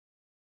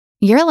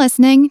You're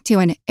listening to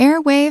an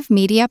Airwave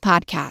Media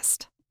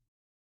Podcast.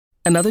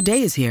 Another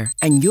day is here,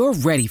 and you're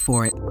ready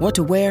for it. What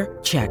to wear?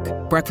 Check.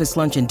 Breakfast,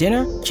 lunch, and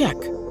dinner? Check.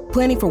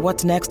 Planning for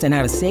what's next and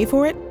how to save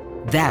for it?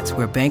 That's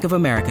where Bank of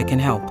America can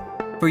help.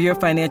 For your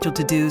financial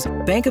to-dos,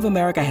 Bank of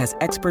America has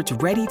experts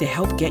ready to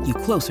help get you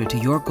closer to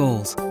your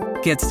goals.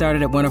 Get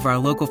started at one of our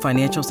local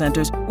financial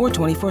centers or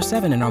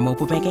 24/7 in our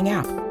mobile banking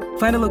app.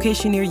 Find a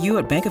location near you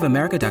at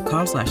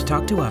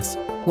bankofamerica.com/talktous.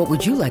 What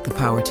would you like the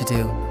power to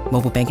do?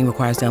 Mobile banking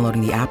requires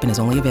downloading the app and is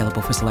only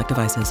available for select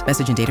devices.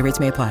 Message and data rates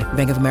may apply.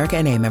 Bank of America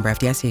N.A., member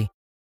FDIC.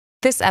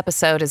 This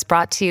episode is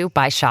brought to you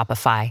by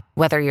Shopify.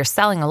 Whether you're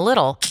selling a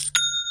little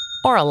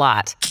or a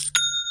lot,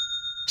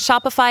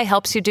 Shopify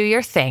helps you do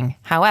your thing,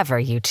 however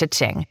you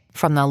cha-ching.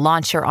 From the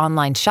launch your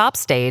online shop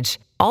stage,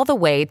 all the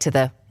way to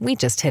the we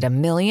just hit 1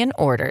 million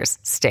orders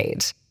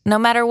stage. No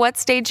matter what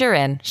stage you're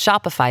in,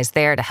 Shopify's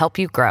there to help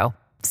you grow.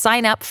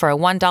 Sign up for a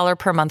 $1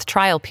 per month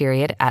trial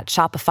period at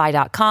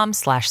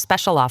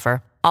shopify.com/special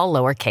offer, all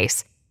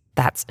lowercase.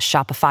 That's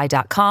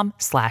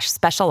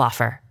shopify.com/special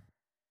offer.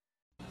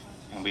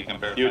 And we can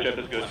verify UHF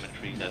is good.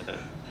 That the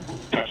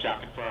touchdown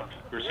confirmed.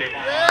 We're safe.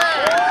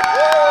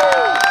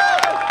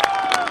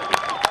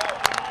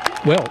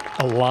 Well,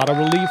 a lot of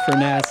relief for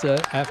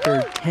NASA.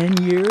 After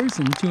 10 years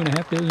and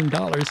 $2.5 billion,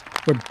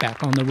 we're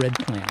back on the red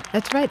planet.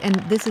 That's right, and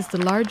this is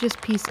the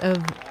largest piece of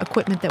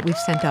equipment that we've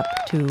sent up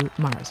to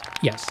Mars.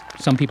 Yes,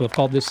 some people have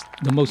called this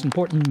the most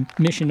important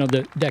mission of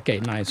the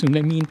decade, and I assume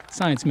they mean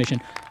science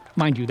mission.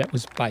 Mind you, that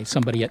was by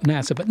somebody at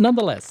NASA, but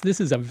nonetheless, this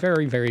is a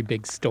very, very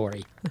big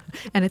story.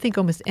 And I think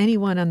almost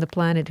anyone on the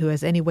planet who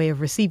has any way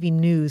of receiving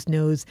news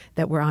knows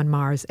that we're on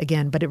Mars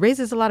again. But it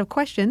raises a lot of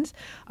questions.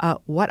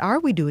 What are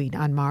we doing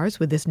on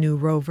Mars with this new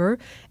rover,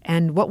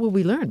 and what will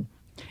we learn?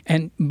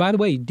 And by the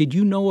way, did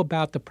you know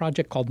about the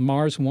project called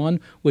Mars One,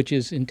 which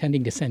is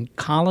intending to send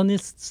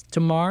colonists to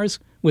Mars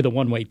with a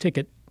one-way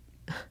ticket?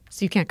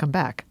 So you can't come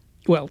back.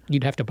 Well,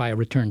 you'd have to buy a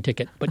return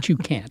ticket, but you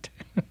can't.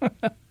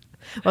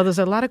 Well, there's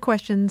a lot of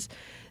questions,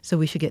 so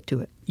we should get to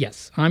it.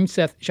 Yes. I'm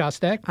Seth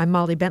Shostak. I'm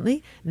Molly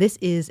Bentley. This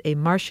is a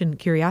Martian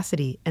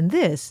Curiosity, and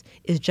this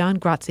is John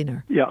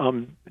Grotzinger. Yeah,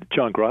 I'm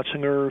John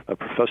Grotzinger, a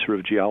professor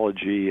of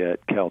geology at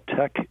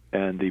Caltech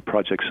and the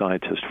project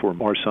scientist for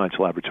Mars Science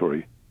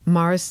Laboratory.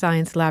 Mars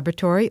Science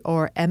Laboratory,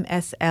 or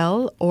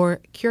MSL,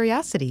 or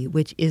Curiosity,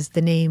 which is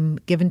the name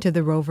given to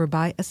the rover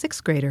by a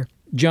sixth grader.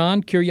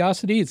 John,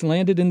 Curiosity has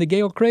landed in the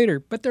Gale crater,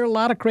 but there are a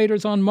lot of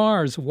craters on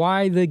Mars.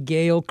 Why the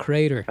Gale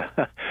crater?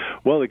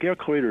 Well, the Gale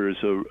crater is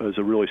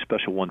a really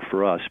special one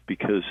for us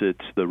because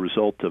it's the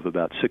result of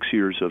about 6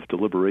 years of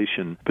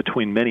deliberation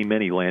between many,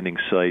 many landing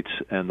sites,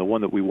 and the one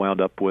that we wound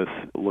up with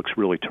looks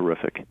really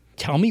terrific.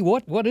 Tell me,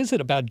 what is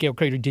it about Gale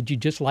crater? Did you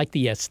just like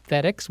the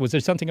aesthetics? Was there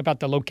something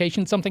about the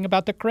location, something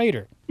about the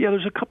crater? Yeah,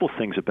 there's a couple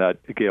things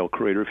about the Gale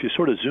crater. If you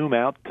sort of zoom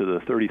out to the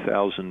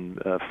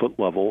 30,000-foot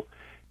level,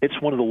 it's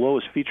one of the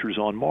lowest features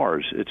on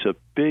Mars. It's a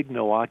big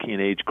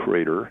Noachian age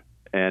crater,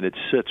 and it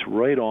sits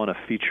right on a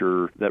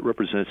feature that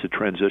represents a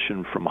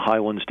transition from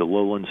highlands to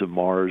lowlands of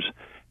Mars,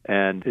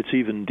 and it's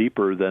even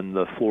deeper than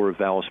the floor of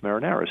Valles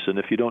Marineris. And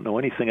if you don't know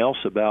anything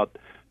else about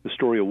the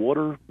story of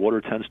water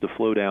tends to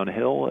flow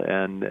downhill,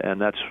 and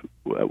that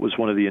was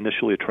one of the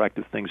initially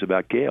attractive things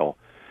about Gale.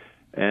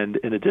 And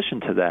in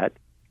addition to that,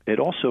 it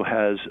also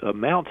has a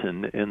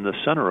mountain in the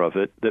center of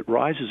it that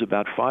rises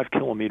about 5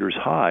 kilometers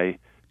high,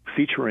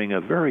 featuring a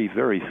very,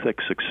 very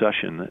thick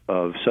succession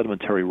of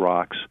sedimentary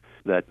rocks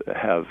that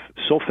have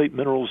sulfate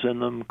minerals in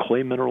them,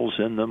 clay minerals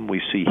in them.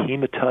 We see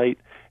hematite.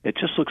 It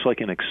just looks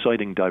like an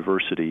exciting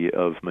diversity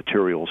of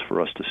materials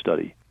for us to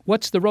study.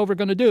 What's the rover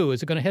going to do?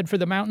 Is it going to head for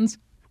the mountains?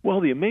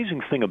 Well, the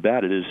amazing thing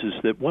about it is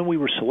that when we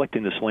were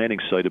selecting this landing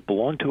site, it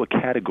belonged to a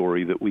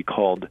category that we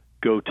called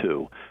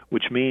Go-To,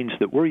 which means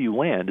that where you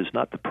land is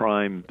not the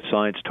prime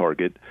science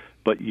target,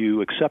 but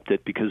you accept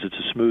it because it's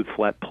a smooth,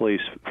 flat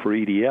place for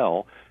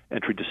EDL,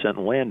 entry, descent,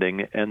 and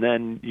landing, and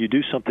then you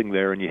do something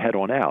there and you head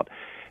on out.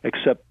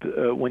 Except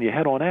when you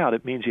head on out,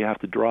 it means you have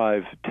to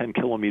drive 10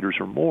 kilometers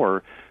or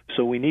more,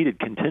 so we needed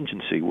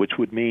contingency, which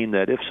would mean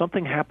that if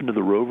something happened to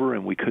the rover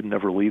and we could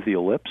never leave the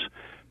ellipse,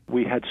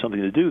 we had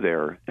something to do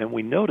there. And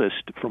we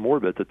noticed from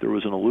orbit that there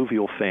was an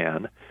alluvial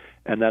fan,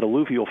 and that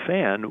alluvial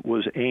fan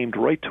was aimed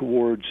right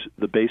towards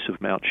the base of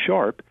Mount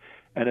Sharp,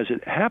 and as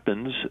it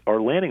happens,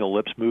 our landing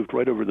ellipse moved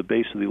right over the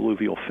base of the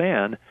alluvial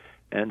fan,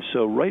 and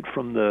so right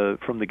from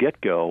the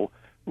get-go,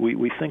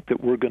 we think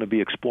that we're going to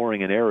be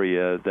exploring an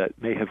area that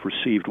may have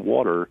received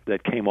water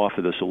that came off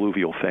of this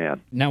alluvial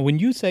fan. Now, when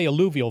you say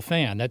alluvial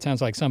fan, that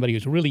sounds like somebody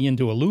who's really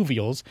into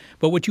alluvials.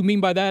 But what you mean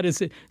by that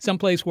is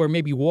someplace where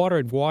maybe water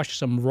had washed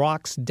some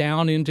rocks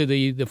down into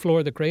the floor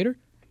of the crater?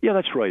 Yeah,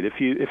 that's right.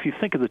 If you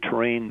think of the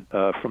terrain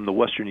from the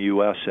western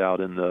U.S. out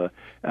in the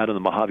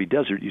Mojave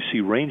Desert, you see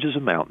ranges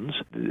of mountains,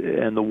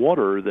 and the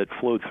water that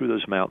flowed through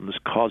those mountains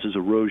causes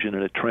erosion,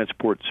 and it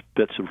transports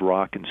bits of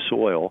rock and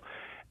soil.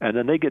 And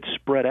then they get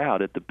spread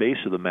out at the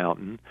base of the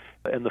mountain,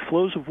 and the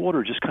flows of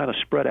water just kind of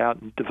spread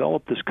out and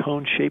develop this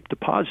cone-shaped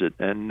deposit,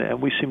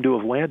 and we seem to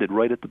have landed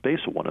right at the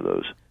base of one of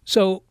those.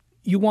 So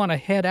you want to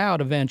head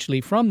out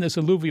eventually from this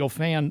alluvial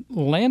fan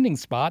landing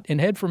spot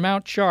and head for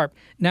Mount Sharp.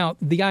 Now,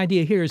 the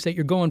idea here is that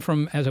you're going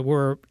from, as it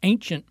were,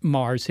 ancient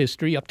Mars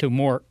history up to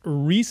more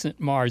recent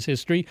Mars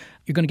history.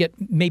 You're going to get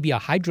maybe a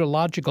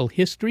hydrological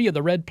history of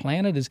the red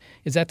planet. Is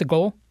that the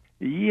goal?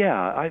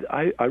 Yeah,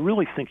 I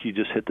really think you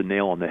just hit the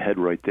nail on the head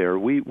right there.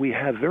 We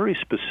have very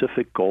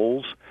specific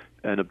goals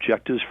and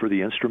objectives for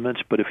the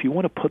instruments, but if you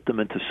want to put them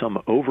into some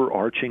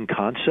overarching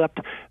concept,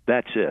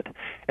 that's it.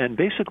 And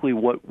basically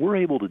what we're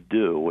able to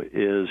do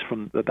is,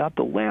 from about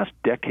the last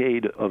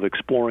decade of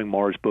exploring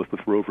Mars, both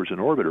with rovers and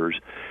orbiters,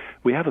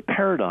 we have a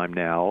paradigm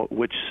now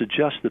which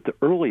suggests that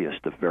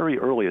the very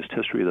earliest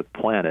history of the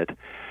planet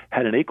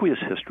had an aqueous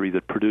history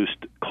that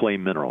produced clay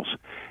minerals.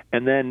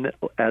 And then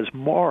as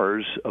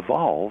Mars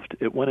evolved,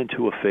 it went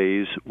into a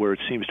phase where it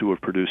seems to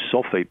have produced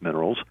sulfate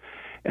minerals.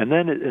 And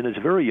then in its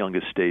very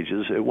youngest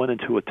stages, it went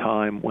into a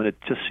time when it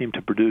just seemed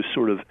to produce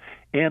sort of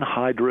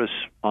anhydrous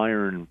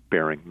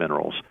iron-bearing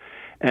minerals.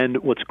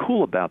 And what's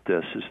cool about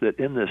this is that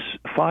in this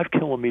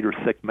 5-kilometer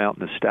thick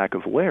mountainous stack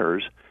of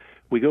layers,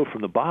 we go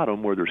from the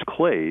bottom where there's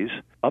clays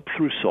up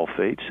through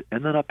sulfates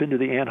and then up into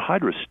the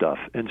anhydrous stuff.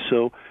 And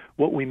so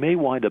what we may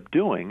wind up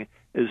doing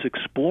is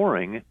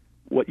exploring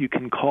what you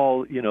can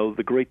call,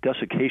 the great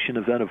desiccation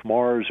event of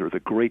Mars or the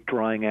great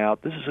drying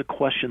out. This is a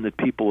question that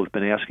people have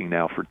been asking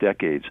now for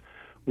decades.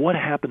 What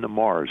happened to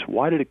Mars?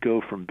 Why did it go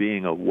from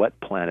being a wet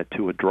planet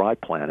to a dry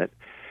planet?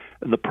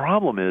 And the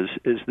problem is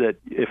that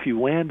if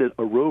you land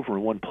a rover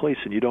in one place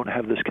and you don't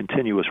have this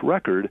continuous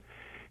record,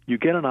 you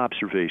get an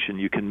observation,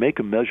 you can make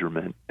a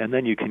measurement, and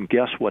then you can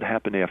guess what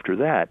happened after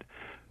that.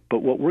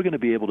 But what we're going to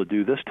be able to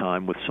do this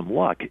time with some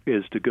luck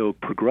is to go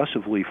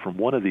progressively from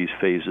one of these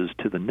phases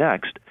to the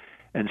next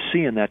and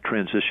see in that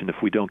transition if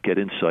we don't get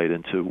insight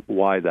into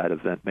why that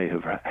event may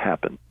have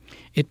happened.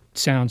 It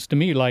sounds to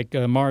me like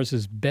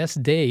Mars's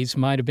best days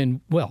might have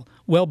been,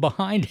 well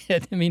behind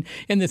it. I mean,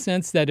 in the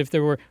sense that if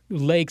there were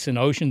lakes and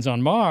oceans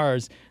on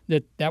Mars,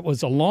 that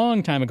was a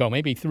long time ago,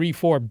 maybe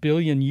 3-4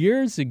 billion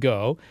years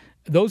ago.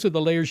 Those are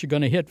the layers you're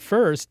going to hit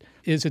first.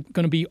 Is it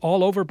going to be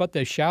all over but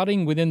the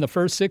shouting within the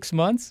first 6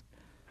 months?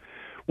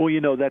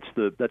 Well, that's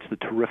the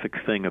terrific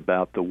thing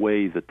about the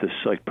way that this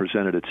site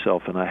presented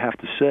itself, and I have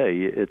to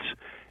say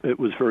it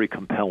was very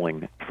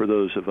compelling for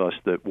those of us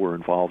that were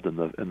involved in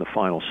the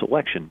final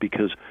selection,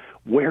 because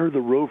where the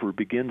rover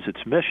begins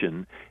its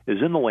mission is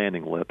in the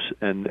landing lips,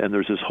 and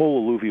there's this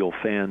whole alluvial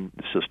fan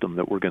system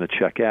that we're going to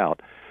check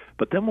out.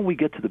 But then when we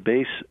get to the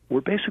base,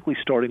 we're basically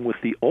starting with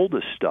the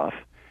oldest stuff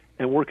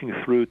and working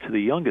through to the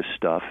youngest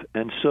stuff.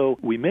 And so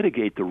we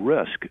mitigate the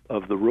risk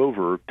of the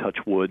rover, touch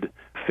wood,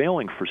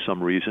 failing for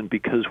some reason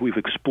because we've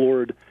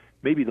explored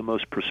maybe the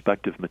most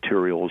prospective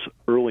materials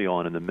early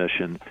on in the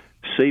mission,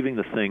 saving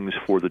the things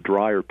for the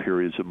drier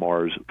periods of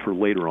Mars for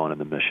later on in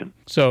the mission.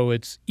 So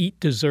it's eat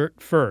dessert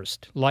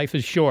first. Life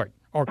is short.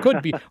 Or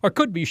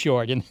could be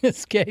short in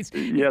this case.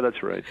 Yeah,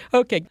 that's right.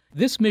 Okay,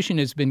 this mission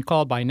has been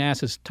called by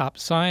NASA's top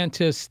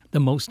scientists the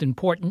most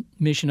important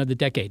mission of the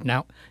decade.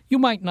 Now, you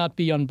might not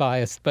be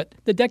unbiased, but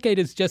the decade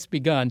has just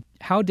begun.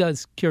 How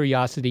does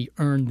Curiosity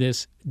earn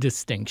this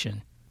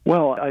distinction?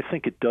 Well, I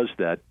think it does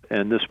that,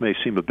 and this may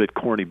seem a bit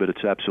corny, but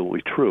it's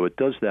absolutely true. It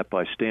does that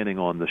by standing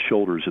on the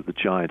shoulders of the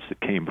giants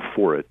that came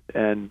before it.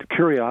 And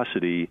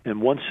Curiosity, in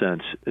one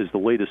sense, is the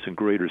latest and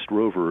greatest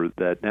rover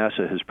that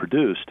NASA has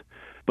produced,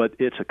 but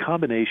it's a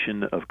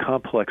combination of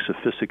complex,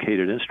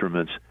 sophisticated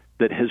instruments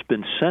that has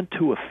been sent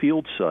to a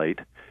field site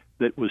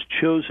that was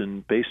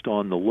chosen based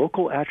on the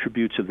local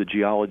attributes of the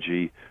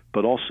geology,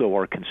 but also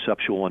our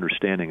conceptual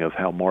understanding of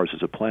how Mars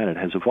as a planet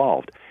has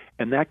evolved.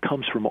 And that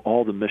comes from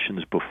all the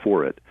missions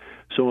before it.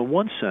 So in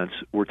one sense,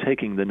 we're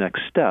taking the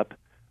next step.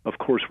 Of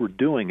course, we're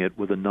doing it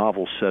with a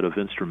novel set of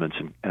instruments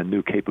and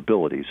new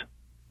capabilities.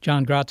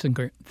 John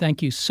Grotzinger,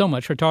 thank you so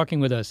much for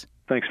talking with us.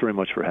 Thanks very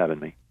much for having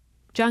me.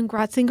 John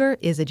Grotzinger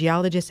is a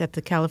geologist at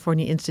the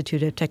California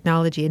Institute of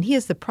Technology, and he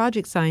is the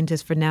project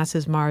scientist for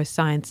NASA's Mars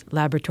Science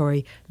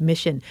Laboratory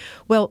mission.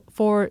 Well,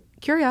 for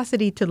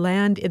Curiosity to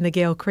land in the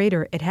Gale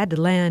crater, it had to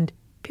land,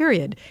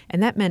 period.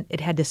 And that meant it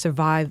had to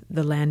survive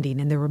the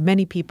landing. And there were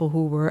many people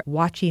who were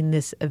watching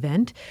this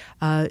event.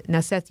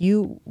 Now, Seth,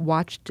 you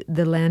watched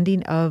the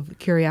landing of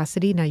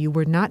Curiosity. Now, you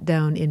were not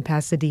down in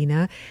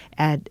Pasadena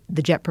at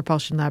the Jet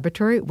Propulsion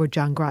Laboratory where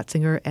John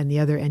Grotzinger and the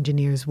other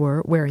engineers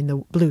were wearing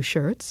the blue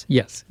shirts.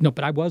 Yes. No,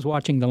 but I was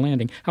watching the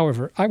landing.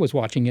 However, I was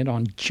watching it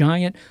on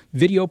giant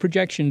video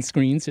projection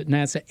screens at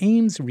NASA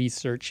Ames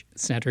Research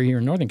Center here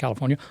in Northern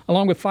California,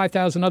 along with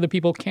 5,000 other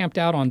people camped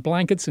out on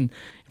blankets and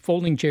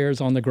folding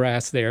chairs on the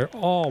grass there,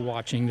 all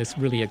watching this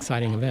really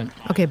exciting event.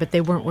 Okay, but they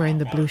weren't wearing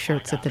the blue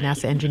shirts that the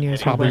NASA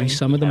engineers were wearing. Probably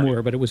some of them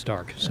were, but it was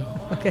dark. So.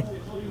 Okay.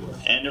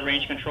 End of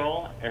range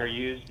control, air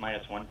used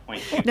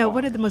 -1.2. Now,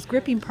 one of the most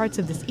gripping parts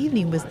of this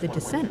evening was the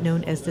descent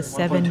known as the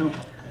 7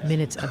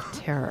 minutes of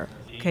terror.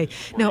 Okay.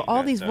 Now,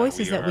 all these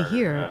voices that we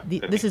hear,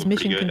 this is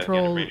mission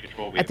control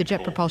at the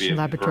Jet Propulsion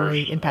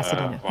Laboratory in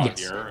Pasadena.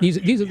 Yes.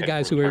 These are the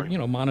guys who are,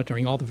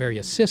 monitoring all the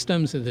various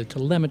systems, the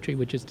telemetry,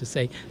 which is to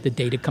say the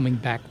data coming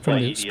back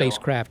from the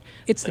spacecraft.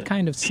 It's the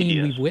kind of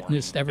scene we've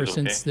witnessed ever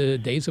since the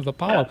days of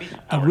Apollo,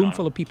 a room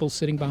full of people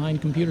sitting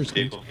behind computer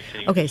screens.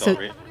 Okay, so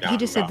he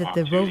just said that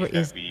the rover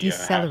is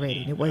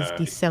decelerating. It was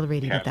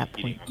decelerating at that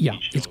point. Yeah,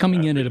 it's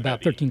coming in at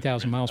about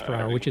 13,000 miles per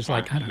hour, which is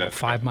like,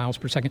 5 miles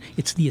per second.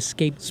 It's the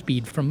escape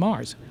speed from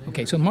Mars.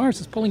 Okay, so Mars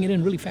is pulling it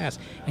in really fast,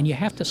 and you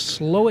have to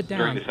slow it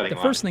down. The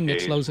first thing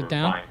that slows it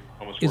down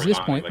is this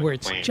point where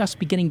it's just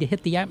beginning to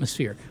hit the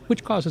atmosphere,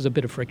 which causes a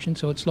bit of friction,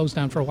 so it slows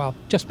down for a while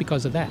just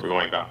because of that. We're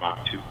going about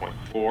Mach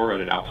 2.4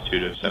 at an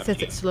altitude of 17. It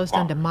says it slows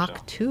down to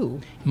Mach 2.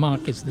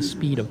 Mach is the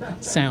speed of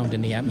sound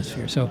in the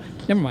atmosphere, so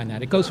never mind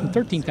that. It goes from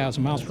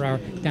 13,000 miles per hour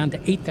down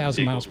to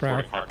 8,000 miles per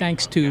hour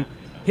thanks to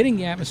hitting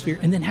the atmosphere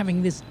and then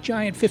having this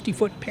giant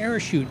 50-foot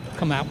parachute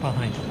come out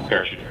behind it.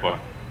 Parachute.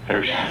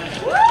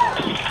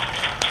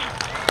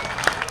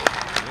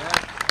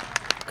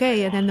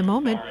 Okay, and then the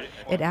moment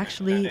it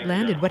actually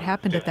landed, what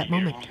happened at that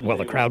moment? Well,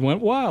 the crowd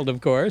went wild,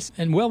 of course,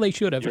 and well, they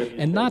should have.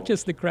 And not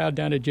just the crowd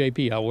down at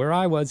JPL. Where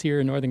I was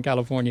here in Northern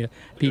California,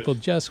 people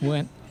just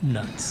went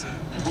nuts.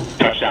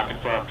 Touchdown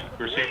confirmed.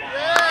 We're safe.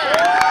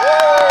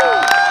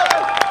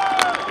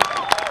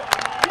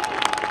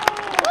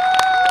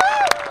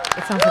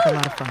 It sounds like a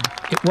lot of fun.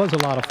 It was a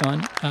lot of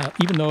fun,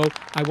 even though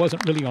I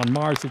wasn't really on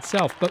Mars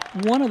itself. But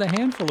one of the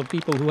handful of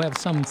people who have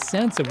some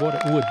sense of what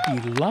it would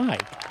be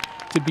like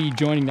to be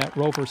joining that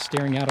rover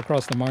staring out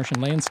across the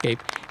Martian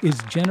landscape is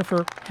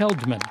Jennifer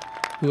Heldmann,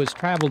 who has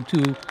traveled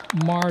to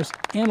Mars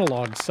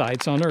analog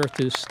sites on Earth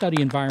to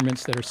study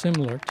environments that are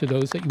similar to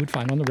those that you would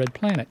find on the red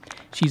planet.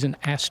 She's an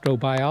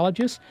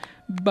astrobiologist,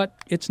 but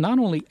it's not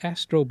only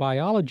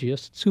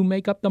astrobiologists who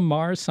make up the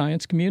Mars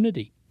science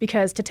community.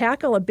 Because to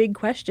tackle a big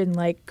question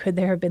like, could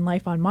there have been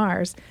life on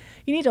Mars,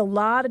 you need a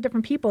lot of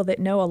different people that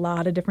know a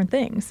lot of different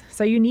things.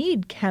 So you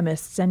need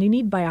chemists, and you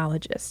need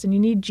biologists, and you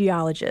need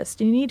geologists,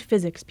 and you need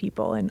physics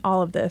people, and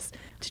all of this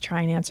to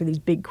try and answer these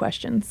big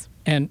questions.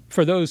 And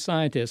for those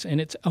scientists, and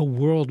it's a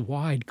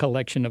worldwide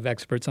collection of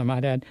experts, I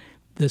might add,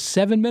 the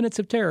 7 minutes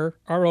of terror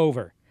are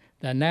over.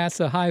 The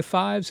NASA high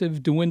fives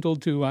have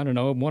dwindled to, 1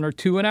 or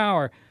 2 an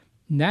hour.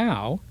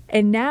 Now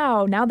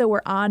that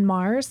we're on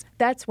Mars,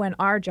 that's when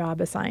our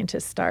job as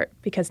scientists start,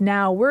 because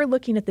now we're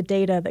looking at the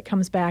data that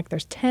comes back.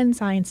 There's 10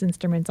 science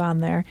instruments on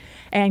there,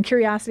 and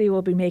Curiosity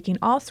will be making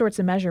all sorts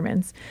of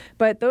measurements.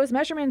 But those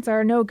measurements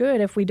are no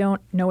good if we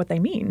don't know what they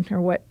mean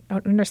or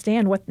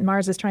understand what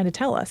Mars is trying to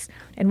tell us.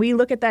 And we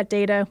look at that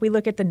data, we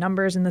look at the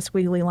numbers and the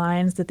squiggly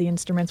lines that the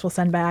instruments will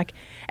send back,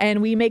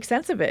 and we make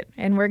sense of it.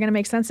 And we're going to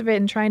make sense of it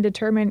and try and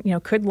determine,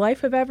 could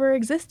life have ever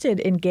existed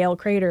in Gale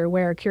Crater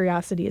where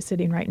Curiosity is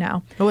sitting right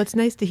now? Well, it's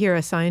nice to hear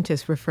a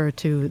scientist refer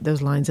to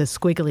those lines as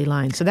squiggly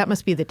lines. So that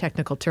must be the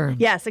technical term.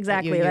 Yes,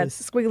 exactly.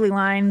 That's squiggly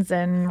lines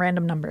and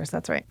random numbers.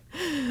 That's right.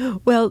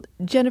 Well,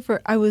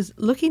 Jennifer, I was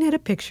looking at a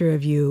picture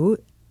of you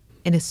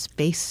in a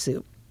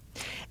spacesuit.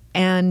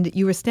 And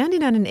you were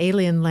standing on an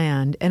alien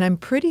land, and I'm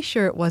pretty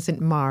sure it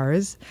wasn't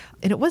Mars,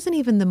 and it wasn't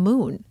even the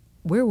moon.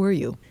 Where were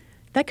you?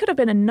 That could have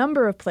been a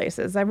number of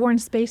places. I've worn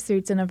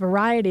spacesuits in a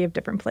variety of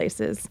different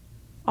places,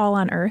 all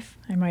on Earth,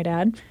 I might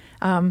add.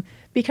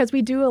 Because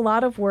we do a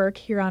lot of work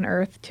here on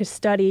Earth to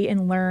study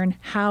and learn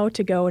how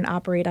to go and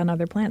operate on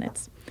other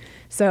planets.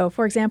 So,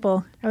 for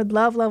example, I would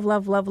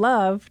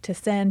love to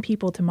send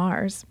people to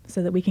Mars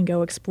so that we can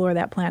go explore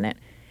that planet.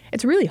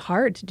 It's really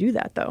hard to do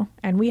that, though,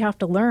 and we have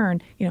to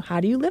learn, how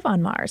do you live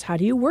on Mars? How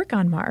do you work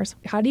on Mars?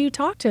 How do you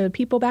talk to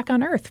people back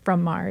on Earth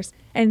from Mars?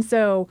 And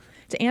so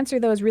to answer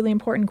those really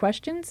important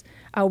questions,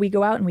 we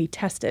go out and we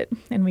test it,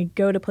 and we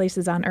go to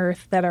places on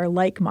Earth that are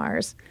like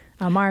Mars.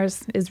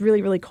 Mars is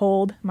really, really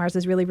cold. Mars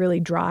is really, really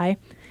dry.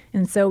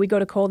 And so we go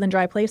to cold and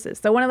dry places.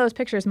 So one of those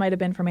pictures might have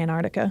been from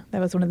Antarctica. That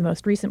was one of the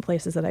most recent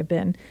places that I've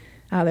been.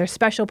 There are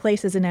special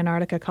places in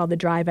Antarctica called the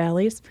dry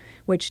valleys,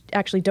 which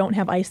actually don't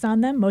have ice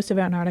on them. Most of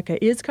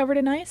Antarctica is covered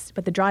in ice,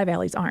 but the dry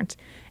valleys aren't.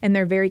 And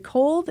they're very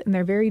cold, and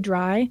they're very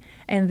dry,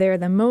 and they're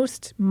the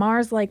most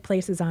Mars-like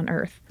places on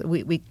Earth.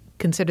 We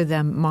consider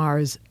them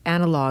Mars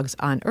analogs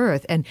on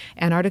Earth, and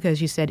Antarctica,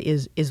 as you said,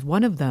 is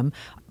one of them.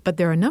 But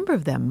there are a number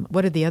of them.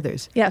 What are the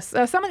others? Yes,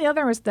 some of the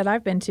others that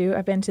I've been to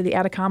the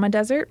Atacama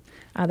Desert.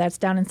 That's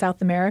down in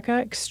South America.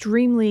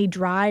 Extremely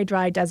dry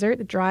desert,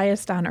 the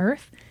driest on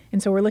Earth.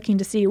 And so we're looking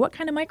to see what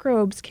kind of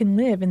microbes can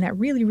live in that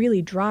really,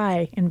 really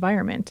dry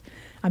environment.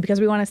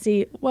 Because we want to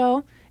see,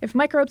 well, if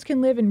microbes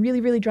can live in really,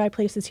 really dry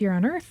places here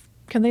on Earth,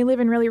 can they live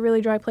in really,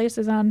 really dry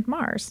places on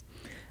Mars?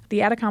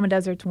 The Atacama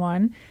Desert's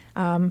one.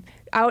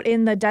 Out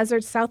in the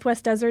deserts,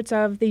 southwest deserts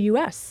of the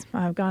U.S.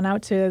 I've gone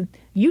out to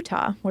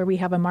Utah, where we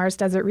have a Mars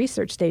Desert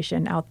Research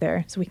Station out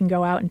there. So we can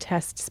go out and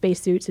test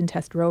spacesuits and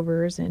test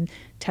rovers and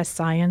test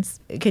science.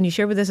 Can you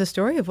share with us a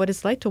story of what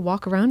it's like to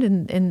walk around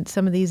in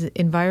some of these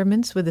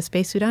environments with a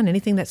spacesuit on?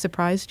 Anything that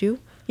surprised you?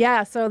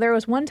 Yeah, so there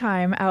was one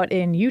time out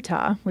in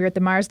Utah, we were at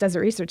the Mars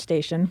Desert Research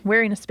Station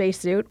wearing a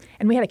spacesuit,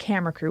 and we had a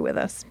camera crew with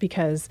us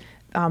because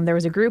there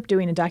was a group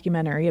doing a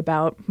documentary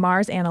about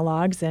Mars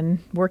analogs and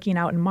working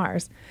out in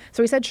Mars.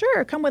 So we said,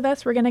 sure, come with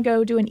us. We're going to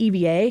go do an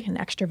EVA, an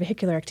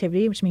extravehicular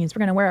activity, which means we're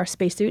going to wear our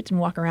spacesuits and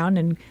walk around,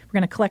 and we're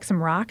going to collect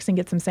some rocks and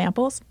get some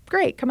samples.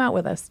 Great, come out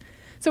with us.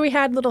 So we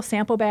had little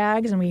sample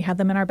bags, and we had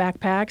them in our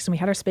backpacks, and we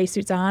had our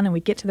spacesuits on, and we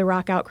get to the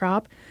rock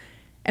outcrop,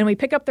 and we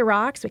pick up the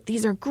rocks. Like,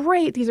 these are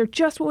great. These are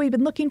just what we've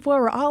been looking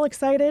for. We're all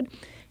excited.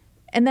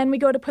 And then we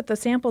go to put the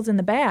samples in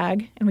the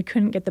bag, and we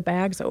couldn't get the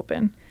bags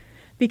open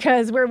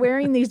because we're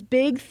wearing these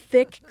big,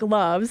 thick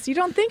gloves. You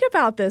don't think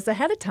about this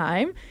ahead of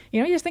time.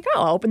 You just think,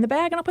 oh, I'll open the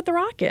bag and I'll put the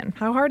rock in.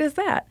 How hard is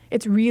that?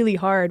 It's really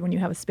hard when you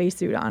have a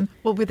spacesuit on.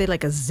 Well, were they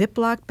like a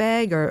Ziploc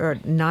bag or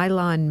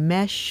nylon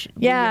mesh?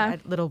 Yeah.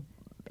 Little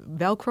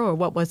Velcro, or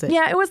what was it?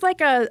 Yeah, it was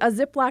like a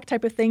Ziploc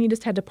type of thing. You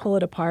just had to pull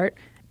it apart.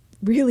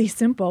 Really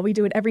simple. We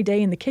do it every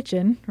day in the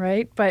kitchen,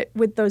 right? But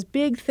with those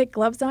big, thick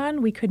gloves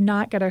on, we could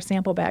not get our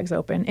sample bags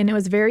open. And it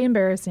was very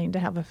embarrassing to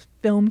have a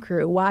film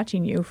crew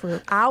watching you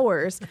for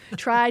hours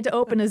try to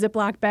open a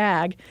Ziploc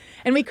bag.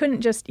 And we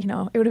couldn't just, it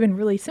would have been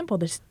really simple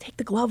to just take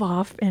the glove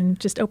off and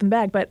just open the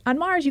bag. But on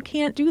Mars, you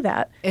can't do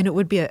that. And it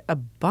would be a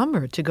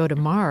bummer to go to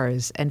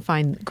Mars and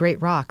find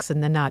great rocks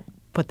and then not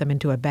put them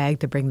into a bag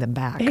to bring them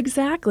back.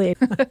 Exactly.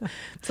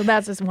 So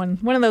that's just one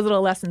of those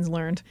little lessons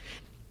learned.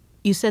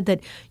 You said that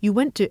you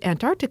went to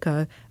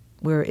Antarctica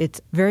where it's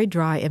very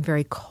dry and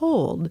very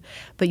cold,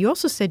 but you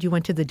also said you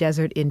went to the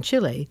desert in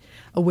Chile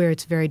where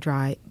it's very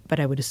dry, but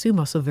I would assume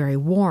also very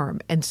warm.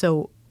 And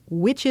so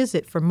which is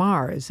it for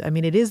Mars? I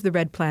mean, it is the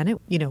red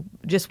planet.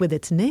 Just with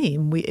its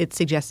name, it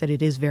suggests that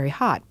it is very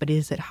hot. But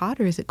is it hot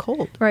or is it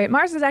cold? Right.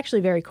 Mars is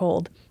actually very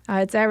cold.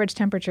 Its average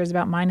temperature is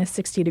about minus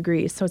 60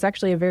 degrees, so it's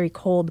actually a very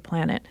cold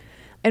planet.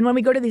 And when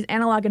we go to these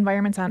analog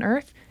environments on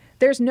Earth,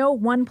 there's no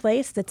one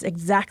place that's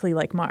exactly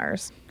like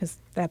Mars, because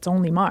that's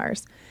only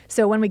Mars.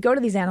 So when we go to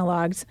these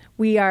analogs,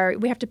 we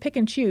have to pick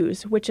and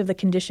choose which of the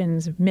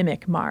conditions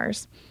mimic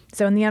Mars.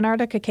 So in the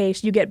Antarctica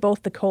case, you get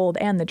both the cold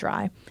and the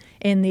dry.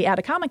 In the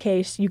Atacama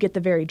case, you get the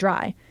very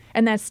dry.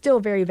 And that's still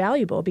very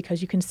valuable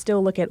because you can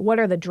still look at what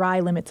are the dry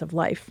limits of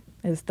life,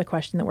 is the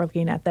question that we're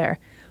looking at there.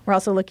 We're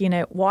also looking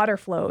at water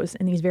flows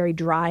in these very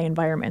dry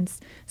environments.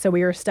 So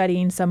we were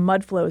studying some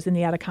mud flows in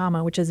the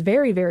Atacama, which is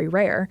very, very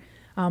rare.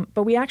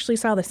 But we actually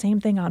saw the same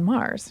thing on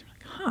Mars.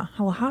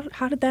 Well,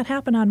 how did that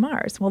happen on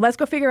Mars? Well, let's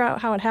go figure out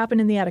how it happened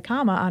in the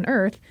Atacama on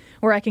Earth,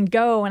 where I can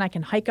go and I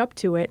can hike up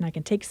to it and I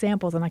can take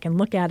samples and I can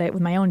look at it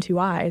with my own two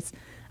eyes,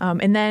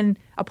 and then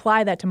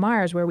apply that to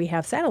Mars where we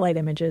have satellite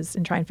images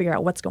and try and figure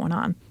out what's going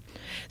on.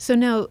 So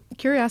now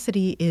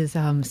Curiosity is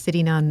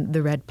sitting on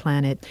the red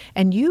planet,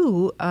 and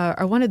you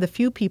are one of the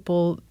few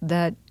people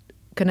that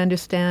can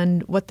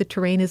understand what the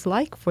terrain is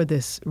like for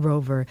this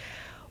rover.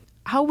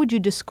 How would you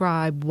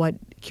describe what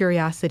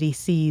Curiosity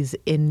sees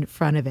in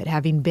front of it,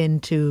 having been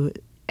to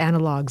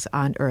analogs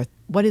on Earth?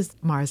 What is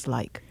Mars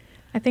like?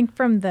 I think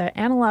from the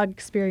analog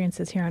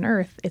experiences here on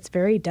Earth, it's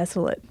very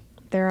desolate.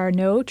 There are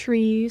no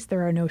trees,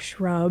 there are no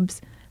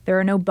shrubs, there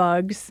are no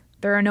bugs,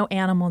 there are no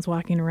animals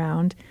walking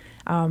around,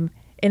 and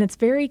it's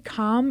very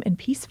calm and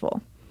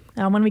peaceful.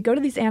 When we go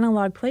to these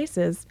analog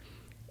places,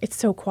 it's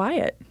so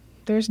quiet.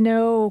 There's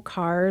no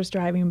cars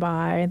driving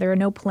by, there are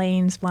no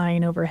planes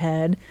flying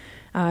overhead.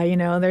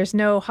 There's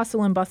no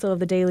hustle and bustle of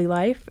the daily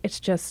life. It's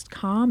just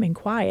calm and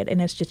quiet,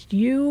 and it's just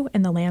you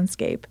and the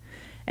landscape.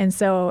 And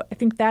so I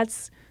think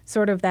that's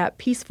sort of that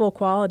peaceful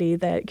quality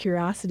that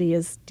Curiosity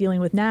is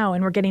dealing with now.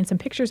 And we're getting some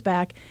pictures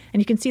back,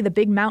 and you can see the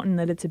big mountain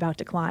that it's about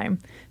to climb.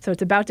 So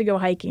it's about to go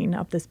hiking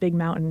up this big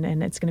mountain,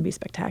 and it's going to be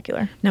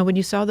spectacular. Now, when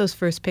you saw those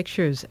first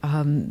pictures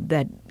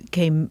that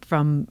came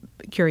from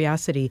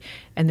Curiosity,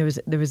 and there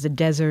was the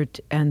desert,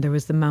 and there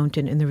was the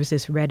mountain, and there was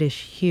this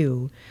reddish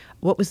hue,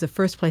 what was the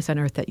first place on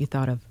Earth that you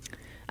thought of?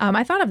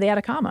 I thought of the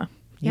Atacama.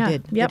 You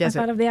did? Yep, I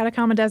thought of the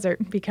Atacama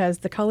Desert because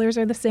the colors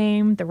are the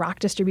same, the rock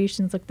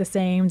distributions look the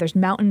same, there's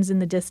mountains in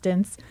the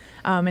distance,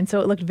 and so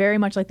it looked very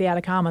much like the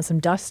Atacama, some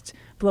dust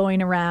blowing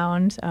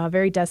around,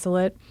 very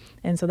desolate,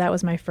 and so that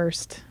was my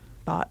first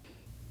thought.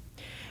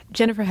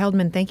 Jennifer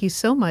Heldmann, thank you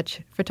so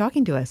much for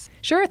talking to us.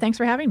 Sure, thanks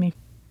for having me.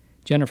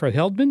 Jennifer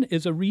Heldmann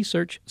is a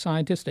research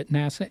scientist at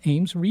NASA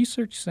Ames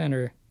Research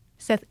Center.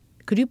 Seth,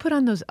 could you put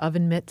on those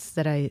oven mitts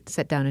that I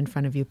set down in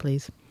front of you,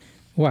 please?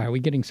 Why, are we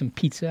getting some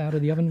pizza out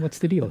of the oven? What's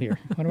the deal here?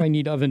 Why do I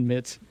need oven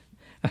mitts?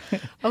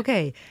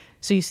 Okay,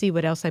 so you see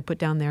what else I put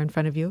down there in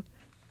front of you?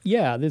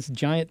 Yeah, this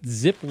giant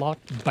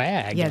Ziploc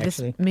bag, Yeah,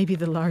 actually. This may be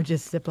the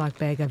largest Ziploc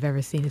bag I've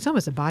ever seen. It's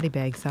almost a body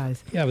bag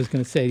size. Yeah, I was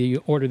going to say,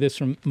 you order this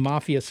from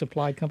Mafia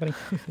Supply Company?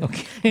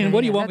 Okay, and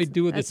what do you want me to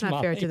do with this? That's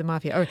not fair to the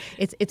Mafia. Or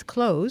it's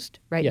closed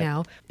right Yeah.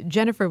 now.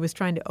 Jennifer was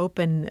trying to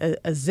open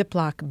a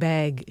Ziploc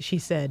bag, she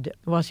said,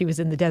 while she was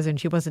in the desert, and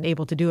she wasn't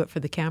able to do it for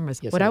the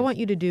cameras. Yes, What it I is. want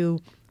you to do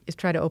is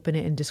try to open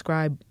it and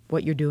describe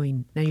what you're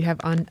doing. Now, you have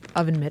on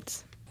oven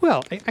mitts.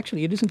 Well,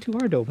 actually, it isn't too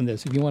hard to open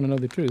this, if you want to know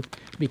the truth,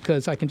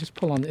 because I can just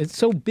pull on. It's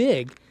so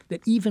big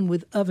that even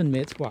with oven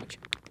mitts, watch.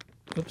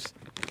 Oops,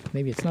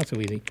 maybe it's not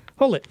so easy.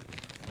 Hold it.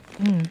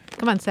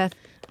 Come on, Seth.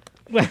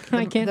 Well,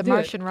 I can't The do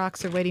Martian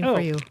rocks are waiting Oh.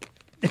 for you.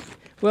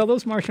 Well,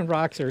 those Martian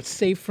rocks are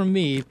safe from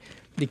me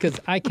because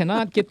I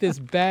cannot get this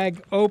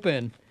bag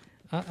open.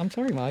 I'm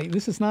sorry, Molly.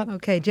 This is not.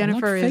 Okay,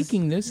 Jennifer I'm not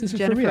faking this. This is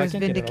for real. is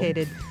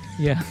vindicated.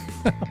 Yeah.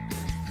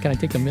 Can I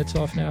take the mitts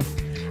off now?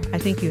 I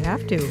think you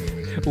have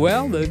to.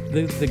 Well,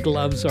 the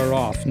gloves are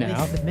off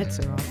now. At least the mitts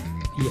are off.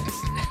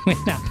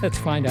 Yes. Now let's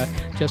find out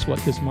just what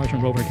this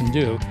Martian rover can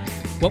do.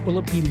 What will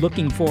it be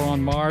looking for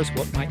on Mars?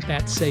 What might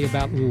that say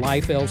about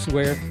life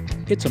elsewhere?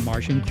 It's a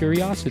Martian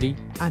Curiosity.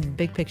 On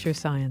Big Picture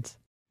Science.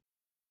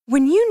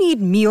 When you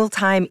need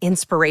mealtime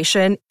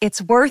inspiration,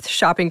 it's worth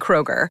shopping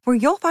Kroger, where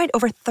you'll find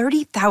over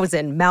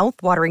 30,000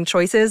 mouth-watering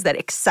choices that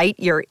excite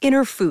your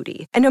inner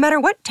foodie. And no matter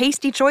what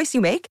tasty choice you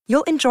make,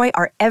 you'll enjoy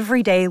our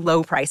everyday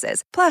low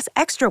prices, plus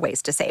extra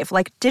ways to save,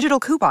 like digital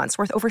coupons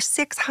worth over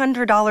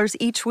 $600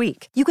 each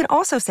week. You can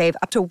also save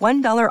up to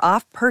 $1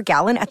 off per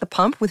gallon at the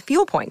pump with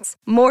fuel points.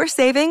 More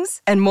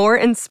savings and more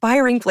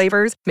inspiring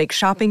flavors make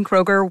shopping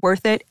Kroger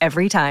worth it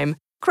every time.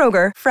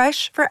 Kroger,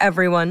 fresh for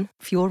everyone.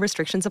 Fuel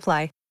restrictions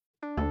apply.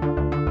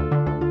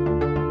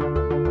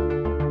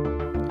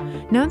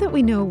 Now that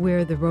we know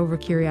where the rover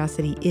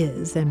Curiosity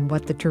is and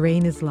what the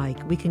terrain is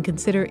like, we can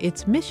consider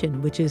its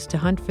mission, which is to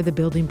hunt for the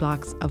building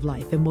blocks of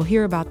life. And we'll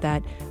hear about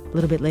that a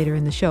little bit later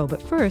in the show.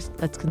 But first,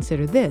 let's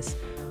consider this.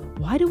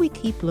 Why do we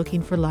keep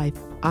looking for life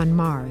on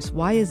Mars?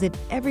 Why is it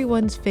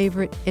everyone's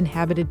favorite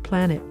inhabited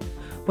planet?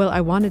 Well,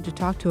 I wanted to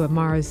talk to a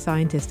Mars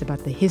scientist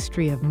about the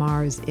history of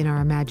Mars in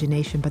our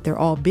imagination, but they're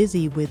all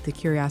busy with the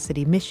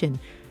Curiosity mission.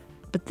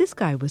 But this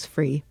guy was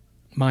free.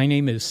 My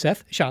name is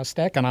Seth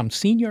Shostak, and I'm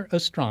senior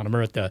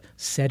astronomer at the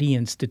SETI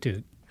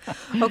Institute.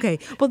 Okay.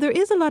 Well, there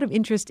is a lot of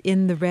interest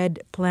in the red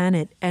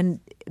planet, and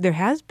there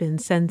has been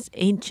since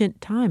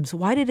ancient times.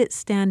 Why did it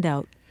stand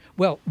out?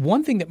 Well,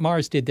 one thing that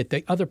Mars did that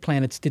the other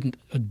planets didn't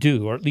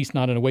do, or at least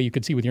not in a way you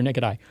could see with your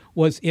naked eye,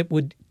 was it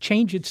would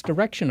change its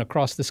direction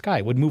across the sky.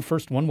 It would move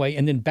first one way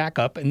and then back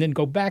up and then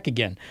go back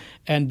again.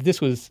 And this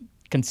was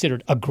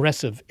considered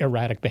aggressive,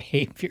 erratic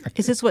behavior.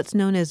 Is this what's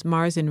known as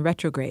Mars in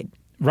retrograde?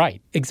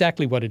 Right,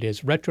 exactly what it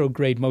is,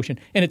 retrograde motion.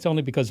 And it's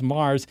only because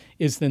Mars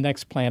is the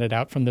next planet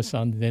out from the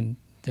sun than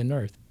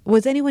Earth.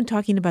 Was anyone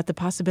talking about the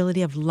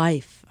possibility of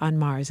life on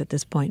Mars at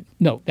this point?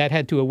 No, that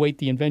had to await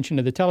the invention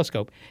of the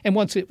telescope. And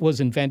once it was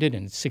invented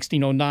in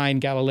 1609,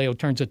 Galileo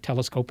turns a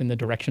telescope in the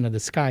direction of the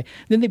sky.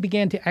 Then they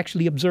began to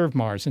actually observe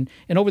Mars. And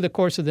over the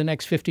course of the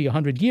next 50,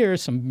 100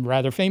 years, some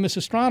rather famous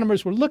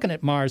astronomers were looking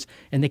at Mars,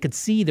 and they could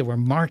see there were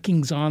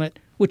markings on it,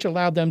 which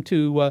allowed them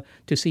to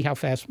see how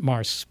fast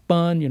Mars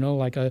spun,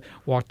 like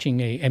watching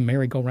a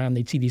merry-go-round.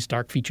 They'd see these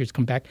dark features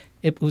come back.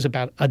 It was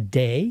about a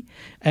day.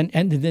 And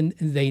then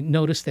they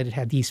noticed that it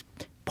had these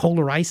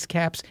polar ice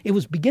caps. It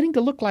was beginning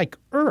to look like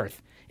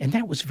Earth. And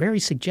that was very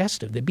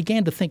suggestive. They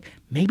began to think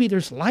maybe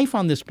there's life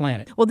on this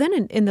planet. Well, then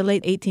in the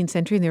late 18th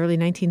century, in the early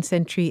 19th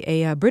century,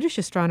 a British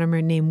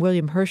astronomer named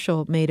William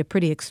Herschel made a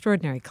pretty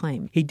extraordinary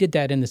claim. He did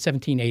that in the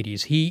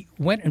 1780s. He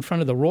went in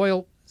front of the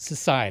Royal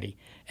Society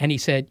and he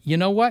said, you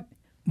know what?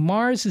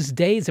 Mars's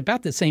day is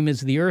about the same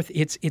as the Earth.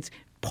 Its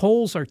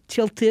poles are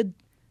tilted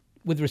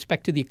with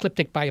respect to the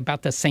ecliptic by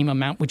about the same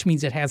amount, which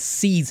means it has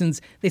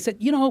seasons. They said,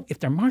 if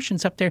there are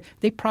Martians up there,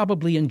 they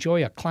probably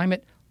enjoy a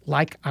climate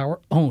like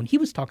our own. He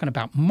was talking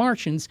about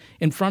Martians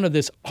in front of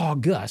this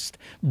august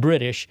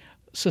British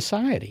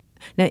society.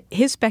 Now,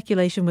 his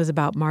speculation was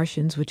about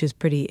Martians, which is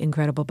pretty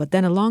incredible. But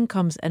then along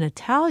comes an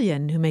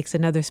Italian who makes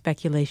another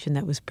speculation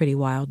that was pretty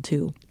wild,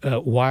 too.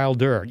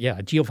 Wilder,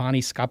 yeah.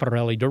 Giovanni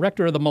Schiaparelli,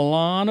 director of the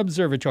Milan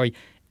Observatory.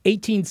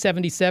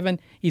 1877,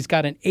 he's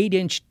got an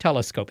 8-inch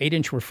telescope,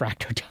 8-inch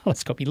refractor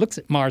telescope. He looks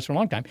at Mars for a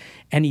long time,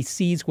 and he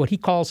sees what he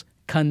calls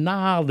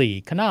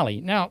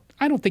canali. Now,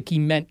 I don't think he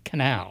meant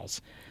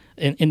canals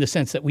in the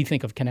sense that we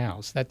think of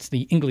canals. That's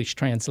the English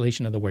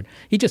translation of the word.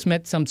 He just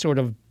meant some sort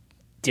of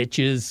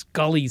ditches,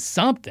 gullies,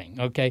 something,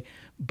 okay?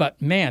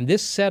 But, man,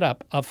 this set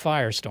up a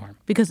firestorm.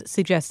 Because it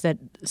suggests that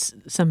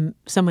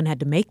someone had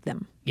to make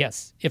them.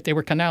 Yes. If they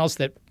were canals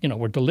that,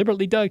 were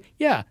deliberately dug,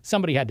 yeah,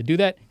 somebody had to do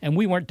that, and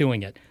we weren't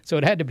doing it. So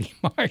it had to be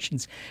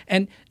Martians.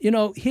 And,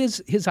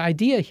 his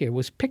idea here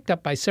was picked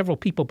up by several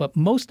people, but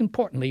most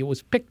importantly, it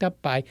was picked up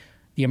by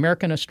the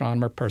American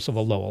astronomer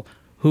Percival Lowell,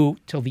 who,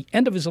 till the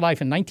end of his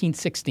life in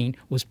 1916,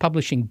 was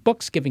publishing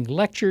books, giving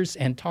lectures,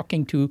 and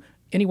talking to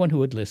anyone who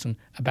would listen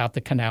about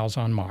the canals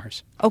on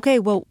Mars. Okay,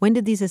 well, when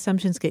did these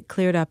assumptions get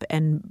cleared up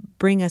and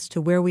bring us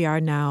to where we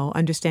are now,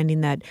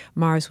 understanding that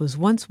Mars was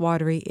once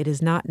watery, it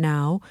is not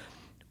now?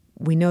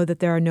 We know that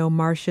there are no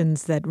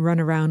Martians that run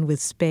around with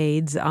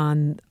spades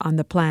on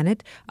the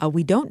planet.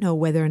 We don't know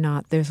whether or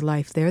not there's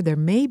life there. There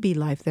may be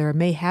life there,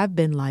 may have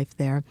been life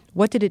there.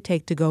 What did it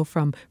take to go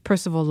from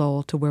Percival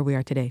Lowell to where we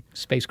are today?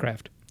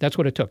 Spacecraft. That's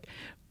what it took.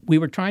 We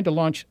were trying to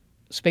launch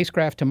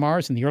spacecraft to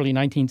Mars in the early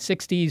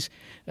 1960s.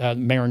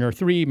 Mariner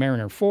 3,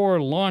 Mariner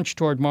 4 launched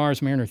toward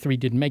Mars. Mariner 3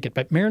 didn't make it,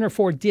 but Mariner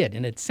 4 did,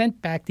 and it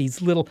sent back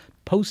these little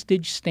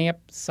postage stamp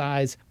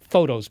size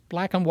photos,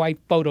 black and white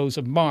photos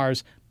of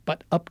Mars,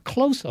 but up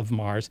close of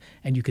Mars,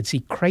 and you could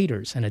see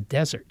craters and a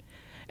desert.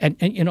 And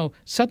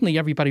suddenly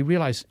everybody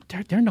realized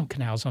there are no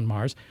canals on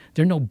Mars.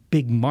 There are no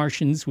big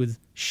Martians with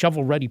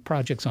shovel-ready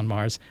projects on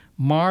Mars.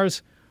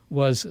 Mars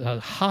was a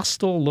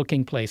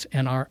hostile-looking place,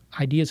 and our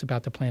ideas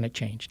about the planet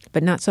changed.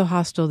 But not so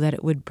hostile that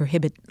it would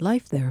prohibit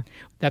life there.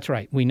 That's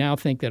right. We now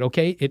think that,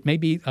 okay, it may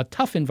be a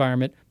tough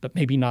environment, but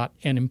maybe not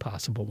an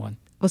impossible one.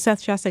 Well,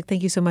 Seth Shostak,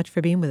 thank you so much for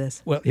being with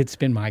us. Well, it's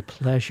been my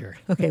pleasure.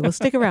 Okay, well,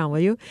 stick around,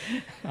 will you?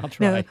 I'll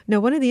try. Now,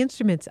 one of the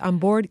instruments on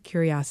board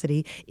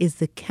Curiosity is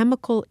the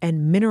Chemical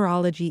and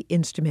Mineralogy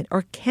Instrument,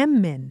 or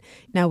CheMin.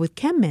 Now, with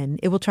CheMin,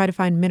 it will try to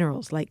find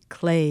minerals like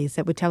clays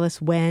that would tell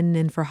us when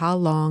and for how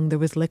long there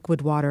was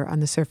liquid water on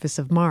the surface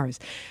of Mars.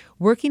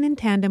 Working in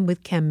tandem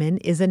with CheMin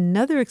is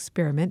another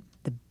experiment,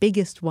 the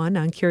biggest one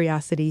on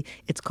Curiosity.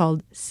 It's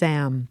called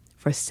SAM,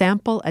 for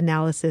Sample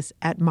Analysis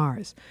at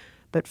Mars.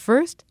 But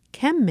first,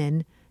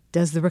 CheMin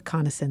does the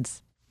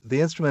reconnaissance.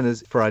 The instrument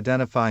is for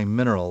identifying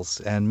minerals,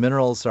 and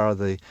minerals are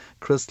the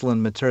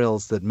crystalline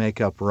materials that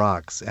make up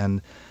rocks.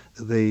 And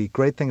the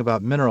great thing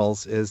about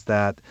minerals is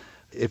that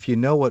if you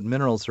know what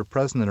minerals are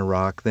present in a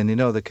rock, then you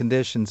know the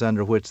conditions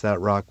under which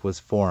that rock was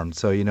formed.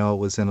 So you know it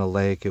was in a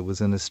lake, it was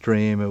in a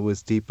stream, it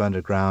was deep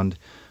underground,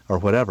 or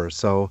whatever.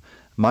 So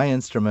my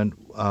instrument,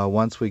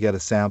 once we get a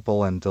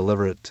sample and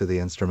deliver it to the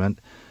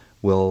instrument,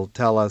 will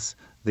tell us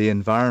the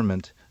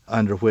environment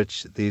under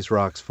which these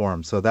rocks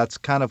form. So that's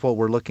kind of what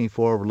we're looking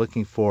for. We're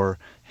looking for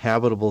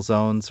habitable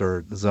zones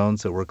or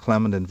zones that were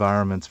clement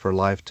environments for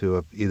life to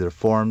have either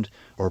formed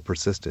or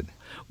persisted.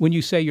 When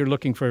you say you're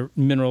looking for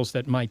minerals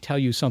that might tell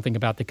you something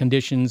about the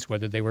conditions,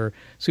 whether they were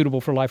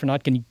suitable for life or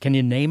not, can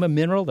you name a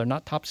mineral? They're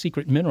not top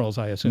secret minerals,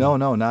 I assume. No,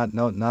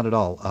 not at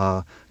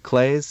all.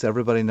 Clays,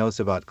 everybody knows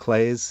about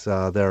clays.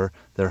 They're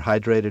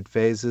hydrated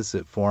phases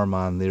that form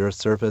on the Earth's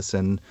surface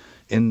and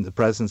in the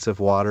presence of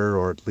water,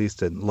 or at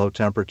least at low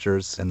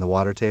temperatures in the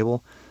water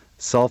table.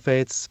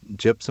 Sulfates,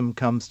 gypsum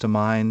comes to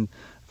mind,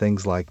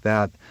 things like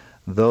that.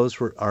 Those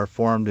are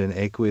formed in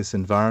aqueous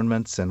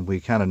environments, and we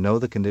kind of know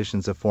the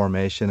conditions of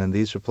formation, and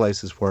these are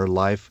places where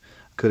life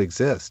could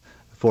exist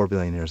 4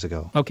 billion years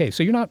ago. Okay,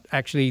 so you're not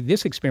actually,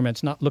 this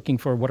experiment's not looking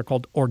for what are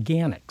called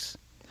organics.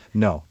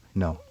 No.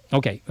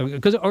 Okay,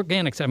 because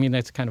organics, I mean,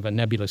 that's kind of a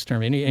nebulous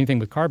term. Anything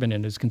with carbon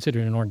in it is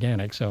considered an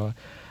organic. So,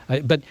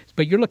 but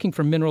you're looking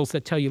for minerals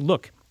that tell you,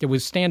 look, there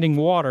was standing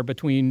water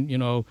between,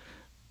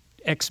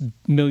 X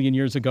million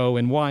years ago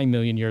and Y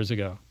million years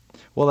ago.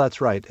 Well,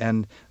 that's right.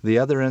 And the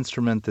other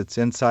instrument that's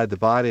inside the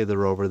body of the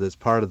rover that's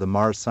part of the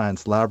Mars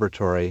Science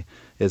Laboratory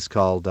is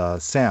called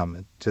SAM.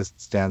 It just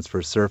stands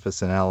for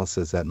Surface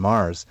Analysis at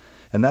Mars.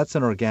 And that's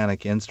an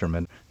organic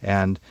instrument.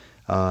 And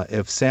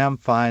if SAM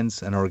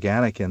finds an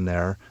organic in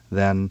there,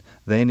 then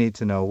they need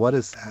to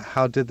know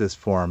how did this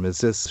form? Is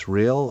this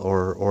real,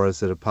 or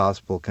is it a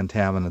possible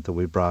contaminant that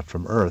we brought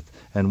from Earth?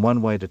 And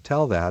one way to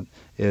tell that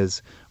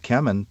is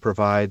CheMin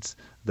provides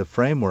the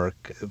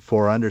framework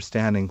for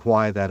understanding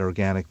why that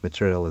organic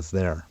material is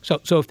there.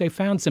 So if they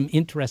found some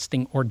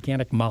interesting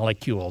organic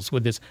molecules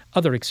with this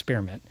other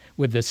experiment,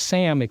 with the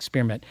SAM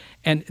experiment,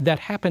 and that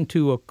happened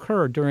to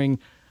occur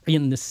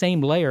in the same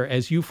layer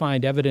as you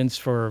find evidence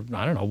for,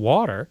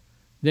 water,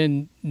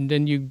 then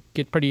you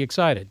get pretty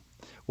excited.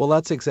 Well,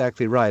 that's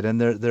exactly right.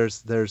 And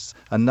there's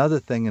another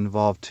thing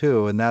involved,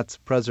 too, and that's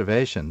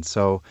preservation.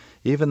 So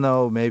even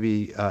though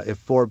maybe if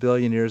 4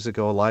 billion years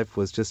ago life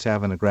was just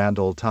having a grand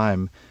old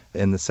time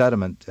in the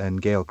sediment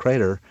and Gale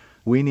Crater,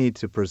 we need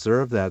to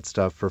preserve that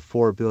stuff for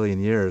 4 billion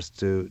years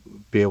to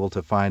be able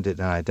to find it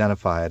and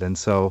identify it. And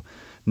so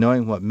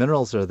knowing what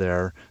minerals are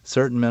there,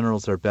 certain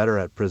minerals are better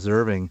at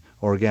preserving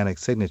organic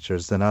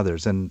signatures than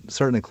others. And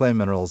certainly clay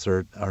minerals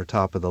are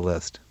top of the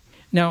list.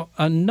 Now,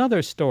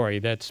 another story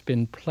that's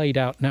been played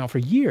out now for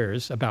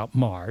years about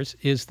Mars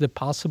is the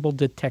possible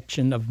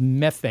detection of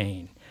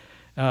methane.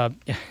 Now,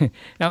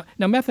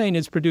 methane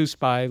is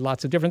produced by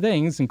lots of different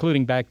things,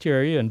 including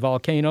bacteria and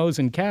volcanoes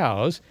and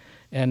cows.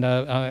 And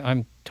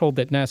I'm told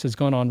that NASA's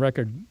gone on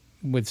record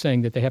with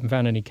saying that they haven't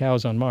found any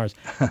cows on Mars.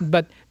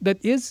 But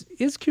is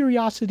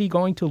Curiosity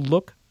going to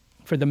look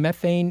for the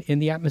methane in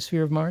the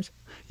atmosphere of Mars?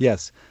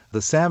 Yes.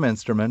 The SAM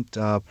instrument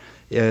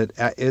it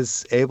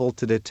is able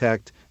to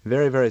detect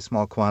very, very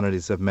small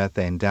quantities of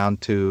methane, down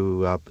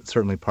to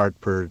certainly part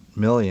per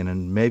million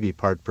and maybe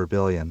part per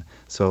billion.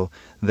 So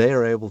they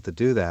are able to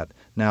do that.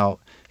 Now,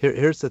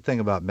 here's the thing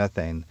about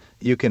methane.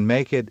 You can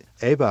make it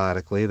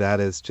abiotically,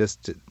 that is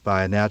just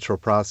by natural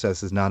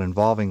processes not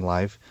involving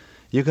life.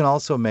 You can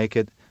also make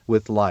it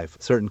with life.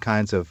 Certain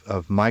kinds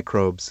of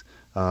microbes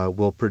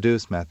will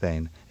produce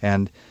methane.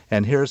 And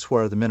here's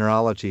where the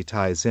mineralogy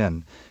ties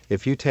in.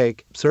 If you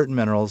take certain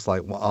minerals,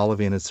 like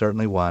olivine is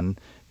certainly one,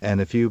 and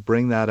if you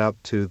bring that up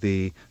to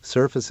the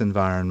surface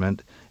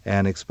environment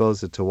and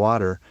expose it to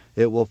water,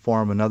 it will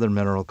form another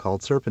mineral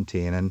called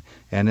serpentine.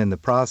 And in the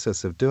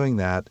process of doing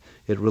that,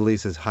 it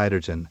releases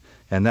hydrogen.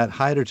 And that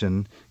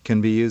hydrogen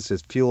can be used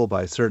as fuel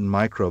by certain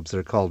microbes that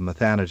are called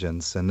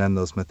methanogens. And then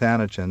those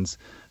methanogens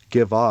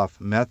give off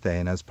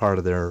methane as part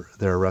of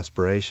their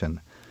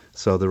respiration.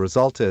 So the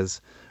result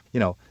is,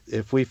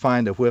 if we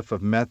find a whiff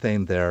of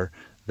methane there,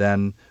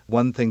 then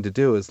one thing to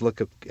do is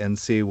look up and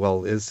see,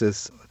 well, is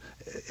this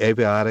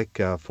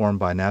abiotic, formed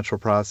by natural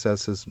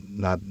processes,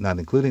 not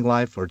including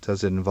life, or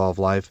does it involve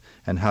life,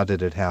 and how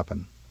did it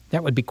happen?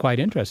 That would be quite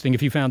interesting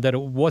if you found that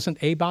it wasn't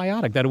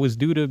abiotic, that it was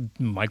due to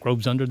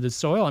microbes under the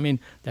soil. I mean,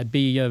 that'd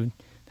be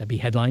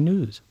headline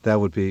news. That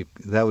would be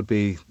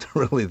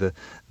really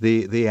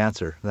the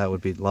answer. That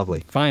would be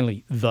lovely.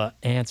 Finally, the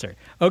answer.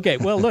 Okay,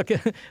 well, look,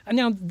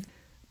 now,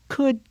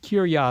 could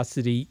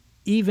Curiosity,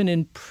 even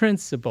in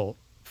principle,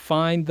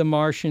 find the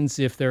Martians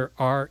if there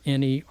are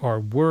any or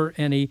were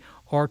any,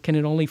 or can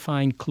it only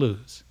find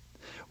clues?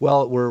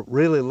 Well, we're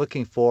really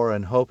looking for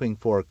and hoping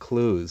for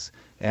clues.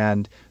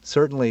 And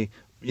certainly,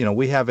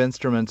 we have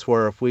instruments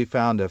where if we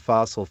found a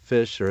fossil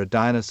fish or a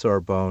dinosaur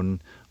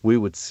bone, we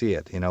would see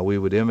it. We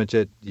would image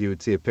it, you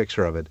would see a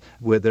picture of it.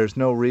 There's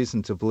no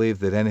reason to believe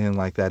that anything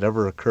like that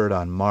ever occurred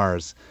on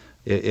Mars.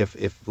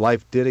 If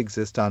life did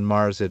exist on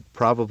Mars, it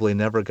probably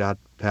never got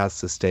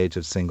past the stage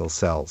of single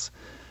cells.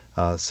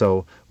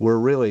 So we're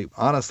really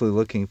honestly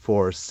looking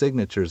for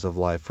signatures of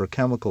life, for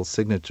chemical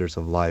signatures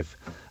of life.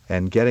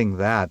 And getting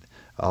that,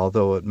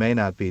 although it may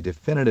not be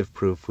definitive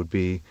proof, would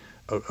be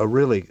a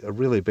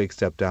really big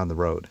step down the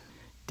road.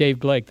 Dave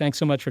Blake, thanks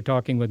so much for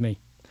talking with me.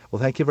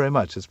 Well, thank you very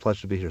much. It's a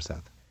pleasure to be here,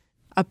 Seth.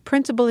 A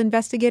principal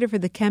investigator for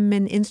the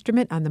CheMin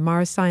instrument on the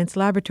Mars Science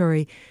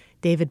Laboratory,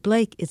 David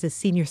Blake is a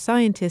senior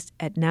scientist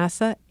at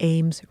NASA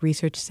Ames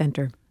Research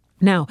Center.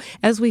 Now,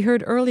 as we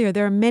heard earlier,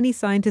 there are many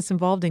scientists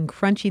involved in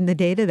crunching the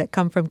data that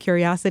come from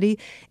Curiosity,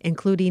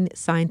 including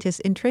scientists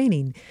in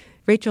training.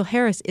 Rachel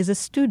Harris is a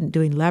student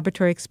doing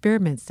laboratory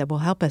experiments that will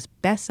help us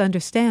best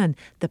understand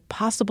the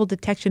possible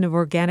detection of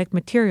organic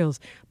materials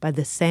by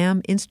the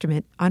SAM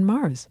instrument on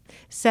Mars.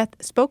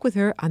 Seth spoke with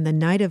her on the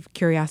night of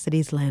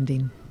Curiosity's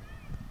landing.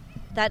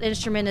 That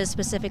instrument is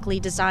specifically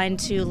designed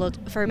to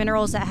look for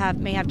minerals that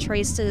may have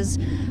traces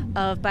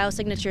of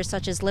biosignatures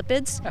such as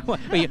lipids.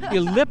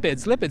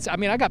 Lipids. I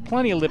mean, I got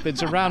plenty of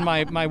lipids around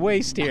my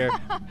waist here.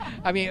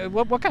 I mean,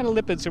 what kind of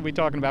lipids are we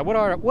talking about?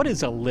 What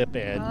is a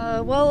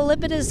lipid? Well, a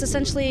lipid is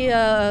essentially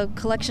a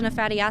collection of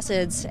fatty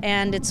acids,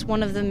 and it's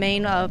one of the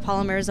main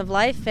polymers of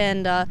life,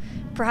 and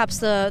perhaps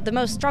the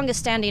most strongest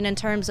standing in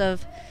terms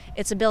of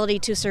its ability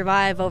to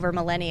survive over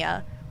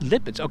millennia.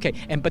 Lipids, okay,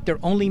 but they're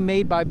only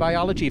made by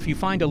biology. If you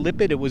find a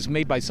lipid, it was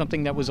made by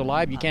something that was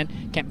alive. You can't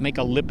make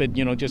a lipid,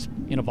 just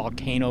in a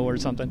volcano or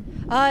something.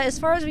 As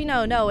far as we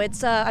know, no. It's,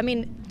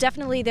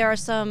 definitely there are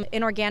some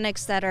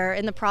inorganics that are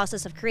in the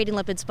process of creating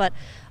lipids, but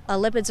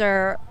lipids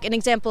are an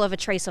example of a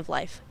trace of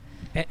life.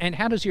 And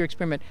how does your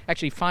experiment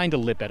actually find a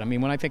lipid? I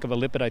mean, when I think of a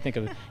lipid, I think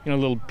of a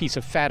little piece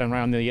of fat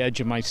around the edge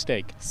of my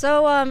steak.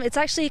 So it's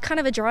actually kind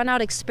of a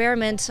drawn-out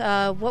experiment.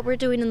 What we're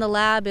doing in the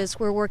lab is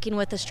we're working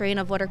with a strain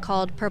of what are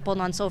called purple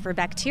non-sulfur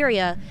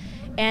bacteria.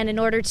 And in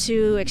order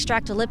to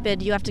extract a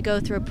lipid, you have to go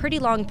through a pretty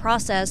long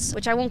process,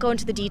 which I won't go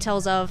into the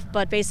details of,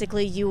 but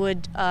basically you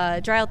would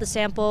dry out the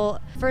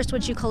sample. First,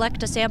 once you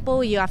collect a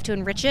sample, you have to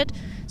enrich it,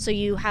 so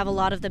you have a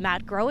lot of the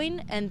mat growing,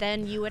 and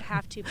then you would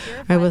have to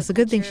purify well, it's a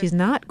good thing she's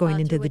not going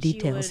into the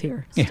details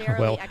here. Yeah,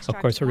 well, of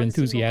course, her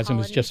enthusiasm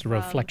is just a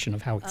reflection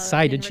of how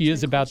excited she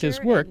is about this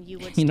work.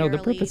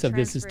 The purpose of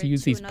this is to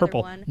use these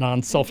purple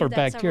non-sulfur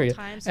bacteria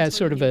as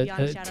sort of a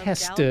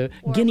test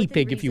guinea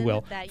pig, if you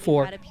will,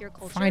 for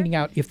finding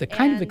out if the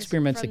kind of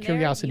experiments that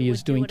Curiosity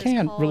is doing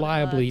can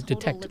reliably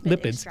detect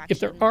lipids, if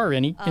there are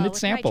any, in its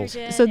samples.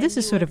 So this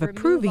is sort of a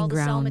proving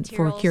ground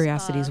for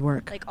Curiosity's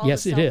work.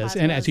 Yes, it is.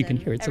 And as you can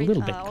hear, it's a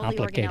little bit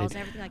complicated.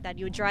 Everything like that.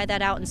 You would dry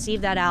that out and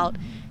sieve that out.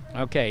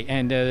 Okay,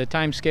 and the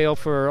time scale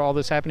for all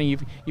this happening,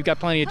 you've got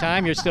plenty of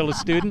time? You're still a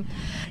student?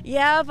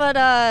 Yeah, but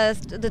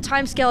the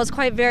time scale is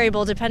quite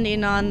variable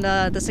depending on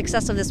the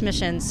success of this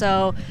mission.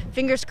 So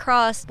fingers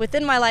crossed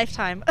within my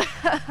lifetime.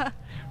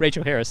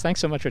 Rachel Harris,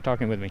 thanks so much for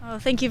talking with me. Oh,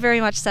 thank you very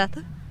much, Seth.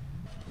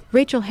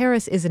 Rachel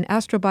Harris is an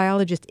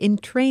astrobiologist in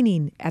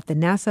training at the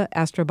NASA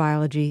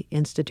Astrobiology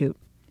Institute.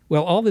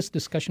 Well, all this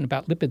discussion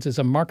about lipids as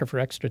a marker for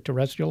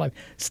extraterrestrial life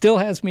still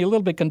has me a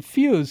little bit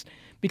confused,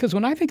 because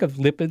when I think of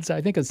lipids, I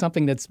think of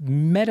something that's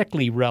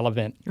medically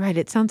relevant. Right.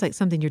 It sounds like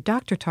something your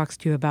doctor talks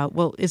to you about.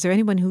 Well, is there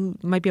anyone who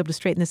might be able to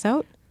straighten this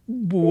out?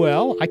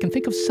 Well, I can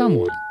think of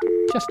someone.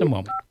 Just a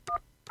moment.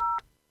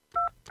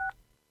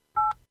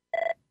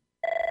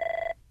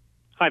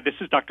 Hi, this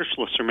is Dr.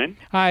 Schlisserman.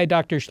 Hi,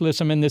 Dr.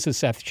 Schlisserman. This is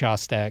Seth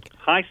Shostak.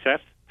 Hi,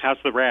 Seth. How's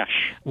the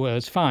rash? Well,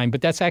 it's fine,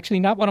 but that's actually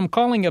not what I'm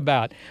calling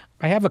about.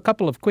 I have a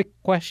couple of quick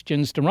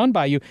questions to run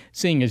by you,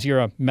 seeing as you're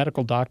a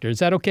medical doctor. Is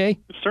that okay?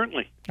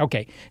 Certainly.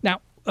 Okay.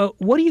 Now,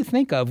 what do you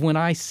think of when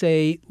I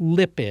say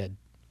lipid?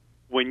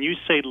 When you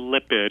say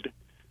lipid,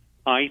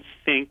 I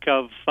think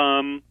of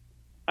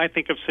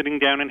sitting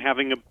down and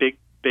having a big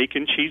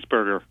bacon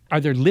cheeseburger. Are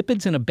there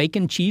lipids in a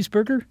bacon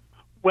cheeseburger?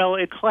 Well,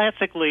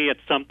 classically, it's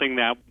something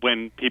that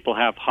when people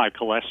have high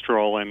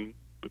cholesterol and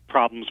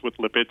problems with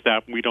lipids,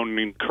 that we don't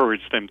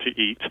encourage them to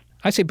eat.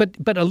 I see, but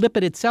a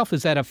lipid itself,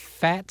 is that a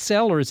fat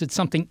cell or is it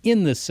something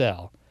in the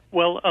cell?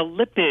 Well, a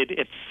lipid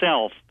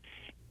itself,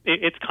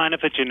 it's kind of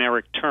a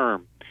generic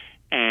term.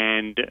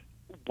 And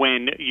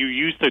when you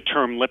use the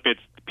term lipids,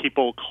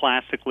 people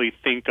classically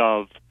think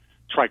of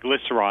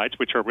triglycerides,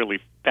 which are really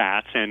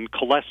fats, and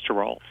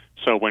cholesterol.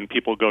 So when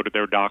people go to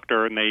their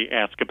doctor and they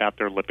ask about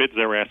their lipids,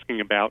 they're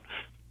asking about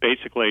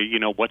basically,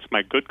 what's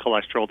my good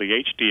cholesterol,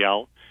 the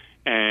HDL,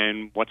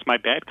 and what's my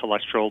bad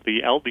cholesterol,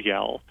 the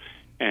LDL,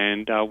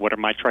 and what are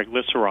my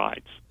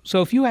triglycerides.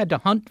 So if you had to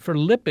hunt for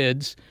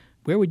lipids,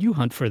 where would you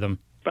hunt for them?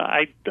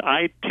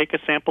 I take a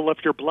sample of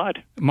your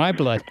blood. My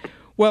blood.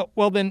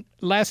 Well, then,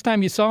 last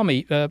time you saw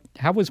me,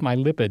 how was my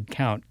lipid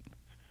count?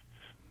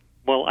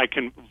 Well, I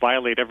can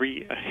violate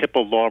every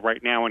HIPAA law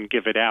right now and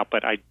give it out,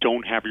 but I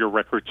don't have your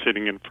record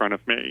sitting in front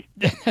of me,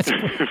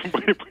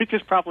 which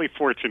is probably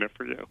fortunate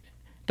for you.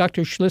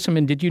 Dr.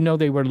 Schlisserman, did you know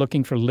they were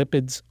looking for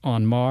lipids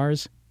on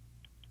Mars?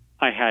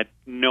 I had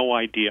no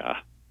idea.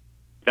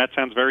 That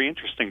sounds very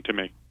interesting to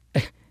me.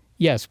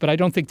 Yes, but I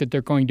don't think that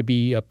they're going to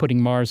be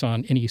putting Mars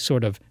on any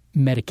sort of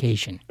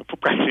medication.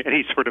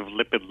 Any sort of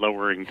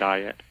lipid-lowering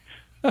diet.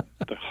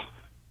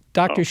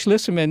 Dr.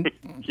 Schlisserman.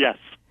 Yes.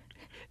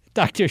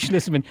 Dr.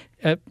 Schlisserman,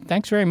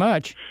 thanks very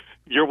much.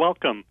 You're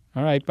welcome.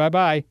 All right,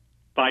 bye-bye.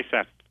 Bye,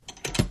 Seth.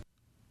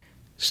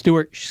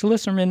 Stuart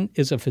Schlisserman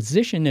is a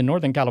physician in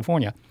Northern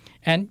California,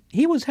 and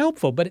he was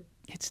helpful, but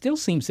it still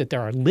seems that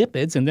there are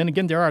lipids, and then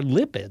again, there are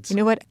lipids. You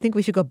know what? I think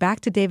we should go back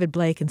to David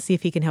Blake and see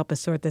if he can help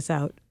us sort this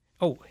out.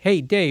 Oh,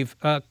 hey, Dave,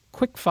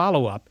 quick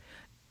follow-up.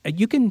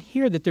 You can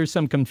hear that there's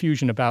some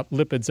confusion about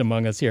lipids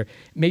among us here.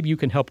 Maybe you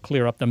can help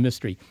clear up the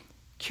mystery.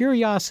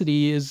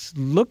 Curiosity is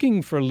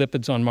looking for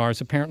lipids on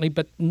Mars, apparently,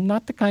 but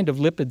not the kind of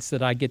lipids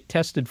that I get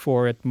tested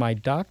for at my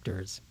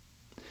doctor's.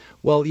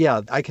 Well,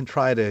 yeah, I can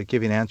try to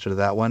give you an answer to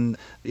that one.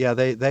 Yeah,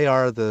 they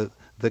are the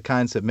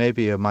kinds that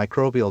maybe a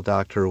microbial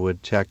doctor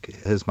would check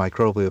his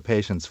microbial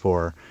patients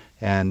for.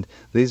 And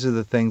these are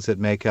the things that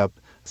make up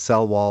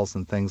cell walls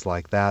and things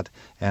like that.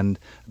 And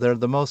they're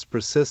the most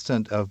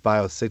persistent of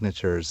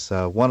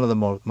biosignatures, one of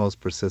the most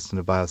persistent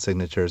of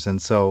biosignatures.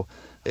 And so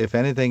if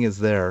anything is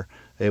there,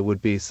 it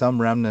would be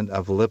some remnant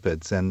of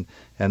lipids.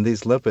 And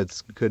these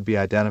lipids could be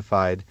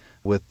identified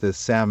with this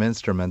SAM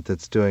instrument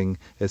that's doing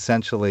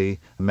essentially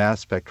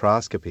mass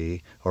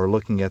spectroscopy, or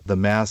looking at the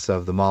mass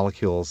of the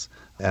molecules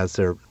as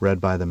they're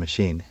read by the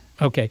machine.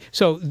 Okay,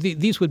 so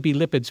these would be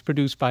lipids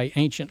produced by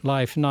ancient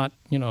life, not,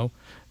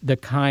 the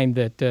kind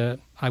that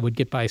I would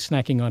get by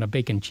snacking on a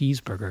bacon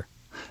cheeseburger.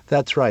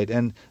 That's right.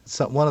 And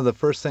so one of the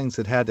first things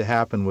that had to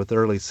happen with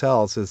early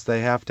cells is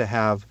they have to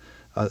have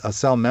a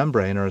cell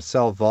membrane or a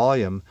cell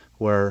volume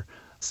where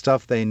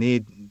stuff they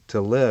need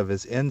to live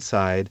is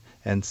inside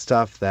and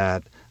stuff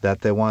that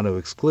they want to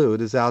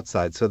exclude is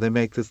outside. So they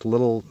make this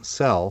little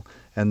cell,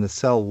 and the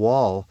cell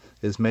wall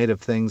is made of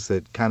things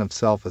that kind of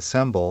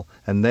self-assemble,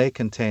 and they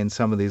contain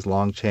some of these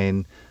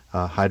long-chain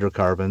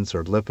hydrocarbons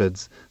or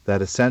lipids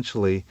that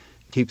essentially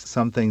keep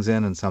some things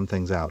in and some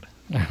things out.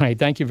 All right.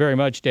 Thank you very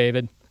much,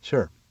 David.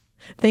 Sure.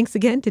 Thanks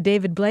again to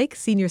David Blake,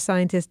 senior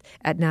scientist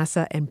at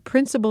NASA and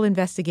principal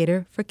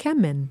investigator for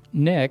CheMin.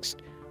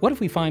 Next, what if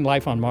we find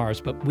life on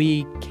Mars, but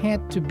we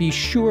can't be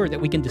sure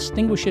that we can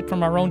distinguish it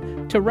from our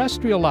own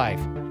terrestrial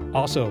life?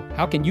 Also,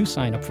 how can you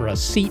sign up for a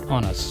seat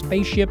on a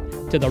spaceship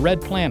to the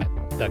Red Planet?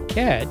 The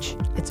catch?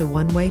 It's a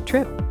one-way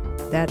trip.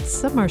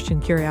 That's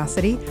Martian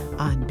Curiosity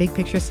on Big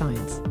Picture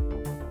Science.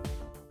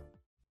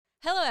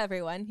 Hello,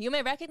 everyone. You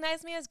may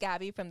recognize me as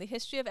Gabby from the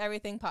History of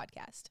Everything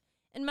podcast.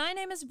 And my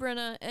name is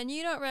Brenna, and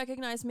you don't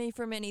recognize me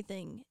from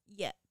anything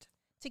yet.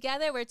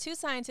 Together, we're two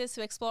scientists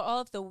who explore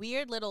all of the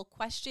weird little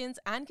questions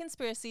and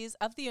conspiracies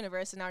of the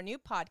universe in our new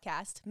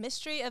podcast,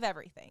 Mystery of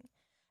Everything.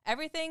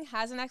 Everything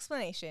has an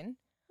explanation.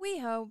 We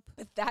hope.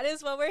 That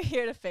is what we're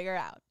here to figure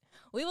out.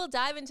 We will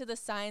dive into the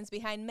science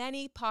behind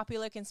many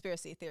popular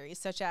conspiracy theories,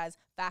 such as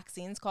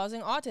vaccines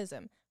causing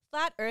autism,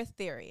 flat Earth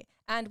theory,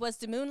 and was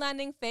the moon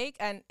landing fake?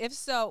 And if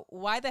so,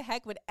 why the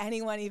heck would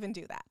anyone even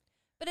do that?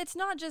 But it's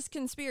not just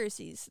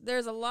conspiracies.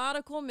 There's a lot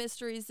of cool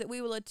mysteries that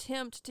we will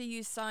attempt to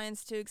use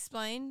science to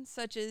explain,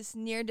 such as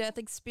near-death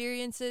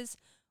experiences,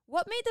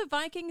 what made the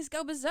Vikings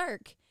go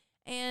berserk,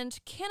 and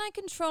can I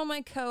control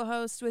my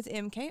co-host with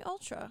MK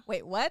Ultra?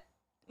 Wait, what?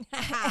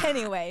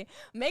 Anyway,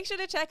 make sure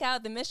to check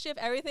out the Mystery of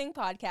Everything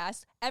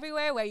podcast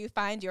everywhere where you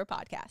find your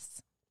podcasts.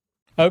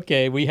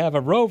 Okay, we have a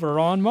rover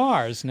on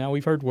Mars. Now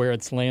we've heard where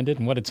it's landed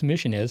and what its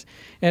mission is.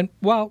 And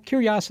while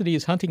Curiosity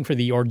is hunting for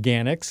the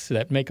organics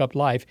that make up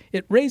life,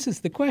 it raises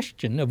the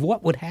question of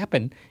what would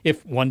happen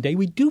if one day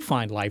we do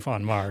find life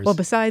on Mars. Well,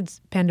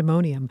 besides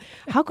pandemonium,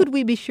 how could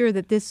we be sure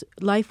that this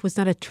life was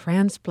not a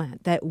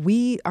transplant, that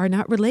we are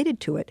not related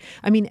to it?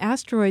 I mean,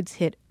 asteroids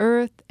hit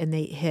Earth and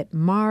they hit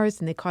Mars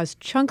and they cause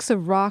chunks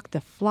of rock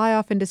to fly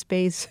off into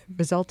space,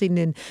 resulting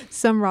in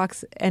some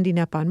rocks ending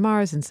up on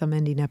Mars and some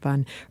ending up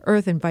on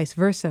Earth and vice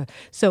versa.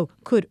 So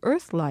could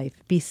Earth life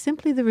be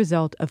simply the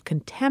result of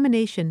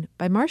contamination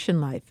by Martian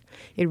life?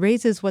 It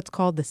raises what's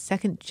called the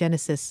second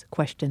genesis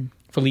question.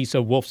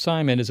 Felisa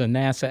Wolfe-Simon is a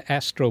NASA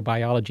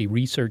Astrobiology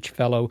Research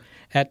Fellow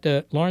at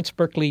Lawrence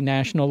Berkeley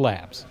National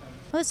Labs.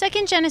 Well, the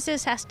second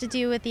genesis has to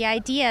do with the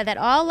idea that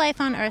all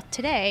life on Earth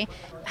today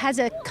has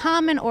a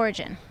common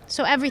origin.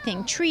 So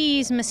everything,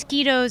 trees,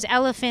 mosquitoes,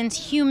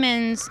 elephants,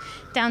 humans,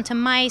 down to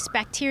mice,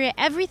 bacteria,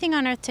 everything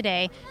on Earth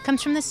today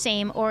comes from the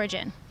same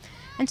origin.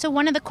 And so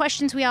one of the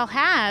questions we all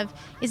have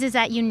is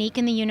that unique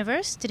in the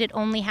universe? Did it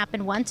only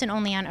happen once and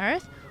only on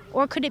Earth?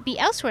 Or could it be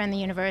elsewhere in the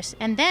universe?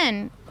 And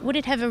then would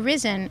it have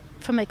arisen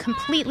from a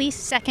completely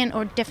second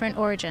or different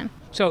origin?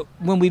 So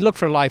when we look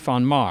for life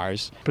on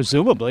Mars,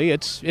 presumably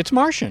it's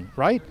Martian,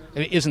 right?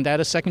 Isn't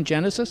that a second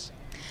genesis?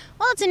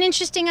 Well, it's an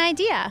interesting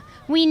idea.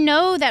 We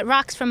know that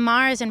rocks from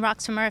Mars and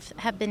rocks from Earth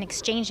have been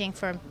exchanging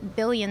for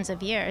billions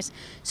of years.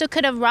 So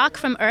could a rock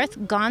from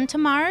Earth gone to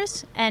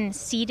Mars and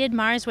seeded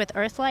Mars with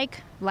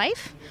Earth-like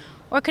life?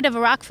 Or could a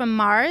rock from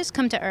Mars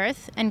come to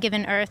Earth and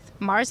given Earth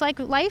Mars-like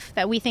life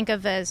that we think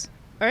of as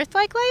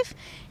Earth-like life?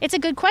 It's a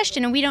good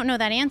question, and we don't know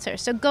that answer.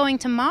 So going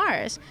to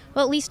Mars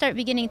will at least start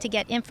beginning to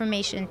get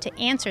information to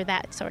answer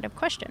that sort of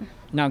question.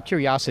 Now,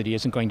 Curiosity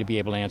isn't going to be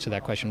able to answer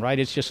that question, right?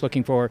 It's just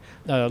looking for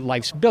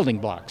life's building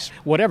blocks,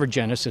 whatever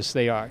genesis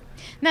they are.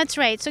 That's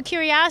right. So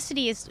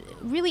Curiosity is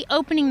really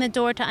opening the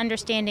door to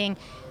understanding,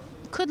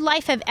 could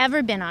life have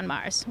ever been on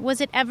Mars?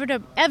 Was it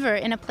ever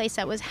in a place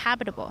that was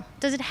habitable?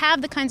 Does it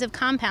have the kinds of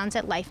compounds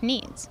that life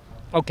needs?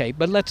 Okay,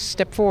 but let's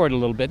step forward a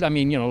little bit. I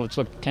mean, let's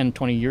look 10,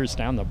 20 years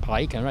down the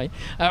pike, right?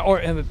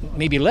 Or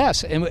maybe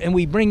less. And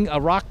we bring a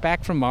rock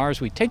back from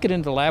Mars, we take it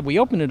into the lab, we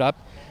open it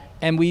up,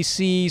 and we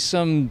see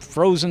some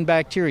frozen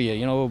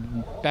bacteria,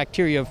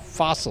 bacteria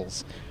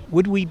fossils.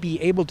 Would we be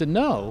able to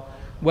know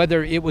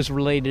whether it was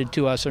related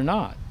to us or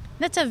not?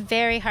 That's a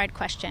very hard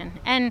question.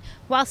 And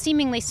while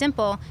seemingly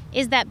simple,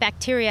 is that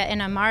bacteria in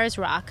a Mars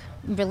rock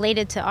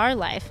related to our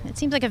life? It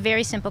seems like a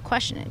very simple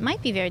question. It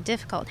might be very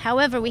difficult.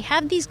 However, we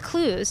have these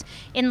clues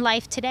in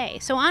life today.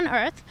 So on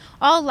Earth,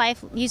 all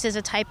life uses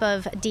a type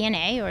of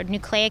DNA or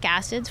nucleic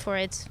acids for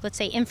its, let's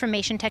say,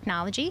 information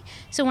technology.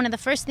 So one of the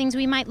first things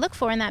we might look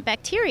for in that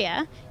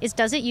bacteria is,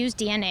 does it use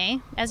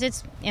DNA as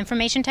its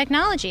information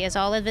technology, as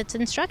all of its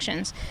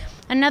instructions?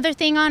 Another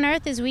thing on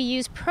Earth is we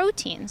use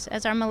proteins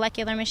as our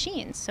molecular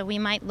machines. So we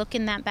might look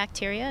in that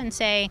bacteria and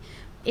say,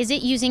 is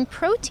it using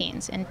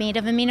proteins and made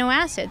of amino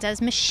acids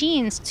as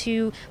machines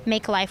to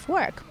make life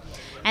work?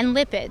 And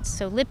lipids.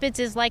 So lipids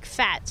is like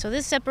fat. So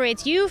this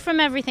separates you from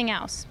everything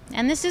else.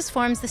 And this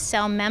forms the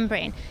cell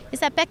membrane.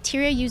 Is that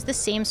bacteria use the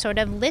same sort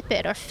of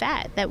lipid or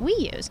fat that we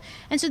use?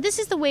 And so this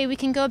is the way we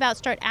can go about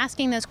start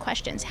asking those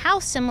questions. How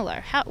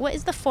similar? What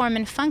is the form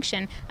and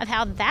function of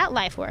how that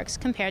life works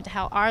compared to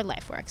how our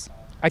life works?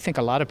 I think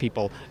a lot of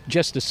people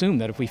just assume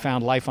that if we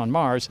found life on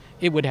Mars,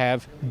 it would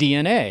have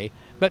DNA.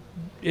 But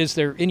is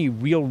there any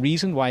real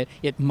reason why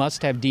it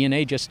must have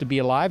DNA just to be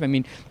alive? I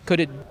mean, could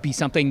it be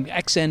something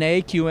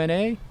XNA,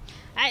 QNA?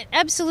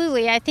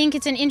 Absolutely. I think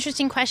it's an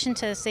interesting question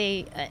to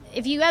say,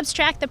 if you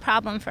abstract the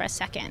problem for a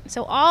second.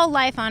 So all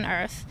life on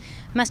Earth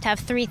must have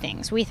three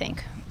things, we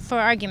think, for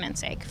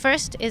argument's sake.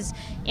 First is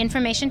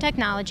information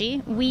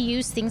technology. We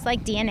use things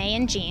like DNA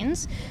and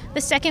genes.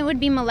 The second would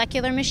be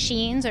molecular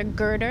machines or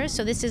girders.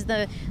 So this is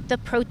the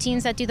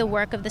proteins that do the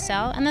work of the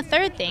cell. And the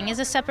third thing is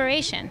a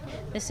separation.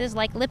 This is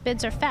like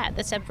lipids or fat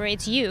that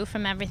separates you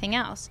from everything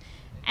else.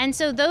 And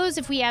so those,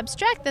 if we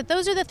abstract that,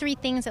 those are the three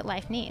things that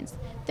life needs.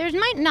 There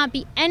might not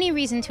be any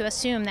reason to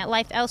assume that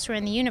life elsewhere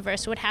in the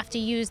universe would have to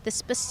use the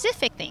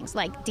specific things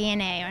like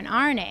DNA or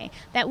RNA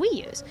that we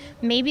use.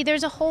 Maybe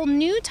there's a whole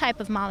new type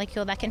of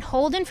molecule that can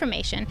hold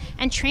information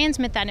and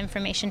transmit that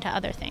information to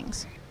other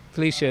things.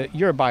 Felisa,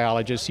 you're a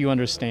biologist, you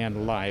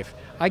understand life.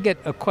 I get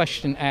a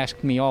question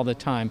asked me all the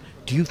time,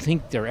 do you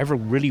think there ever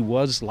really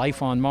was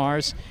life on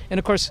Mars? And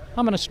of course,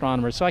 I'm an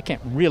astronomer, so I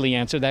can't really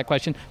answer that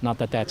question, not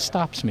that that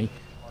stops me.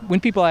 When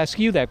people ask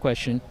you that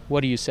question, what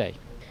do you say?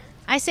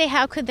 I say,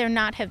 how could there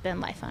not have been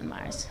life on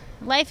Mars?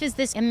 Life is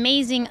this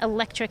amazing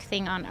electric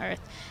thing on Earth,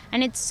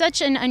 and it's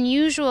such an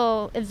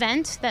unusual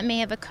event that may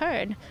have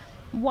occurred.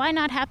 Why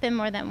not happen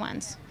more than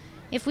once?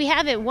 If we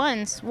have it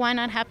once, why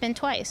not happen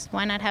twice?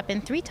 Why not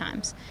happen 3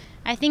 times?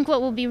 I think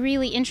what will be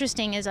really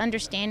interesting is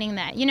understanding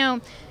that.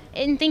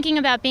 In thinking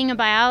about being a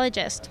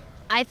biologist,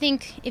 I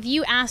think if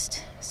you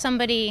asked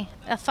somebody,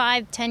 a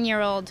 5,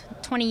 10-year-old,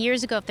 20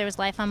 years ago if there was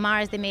life on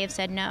Mars, they may have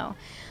said no.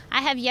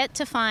 I have yet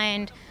to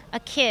find a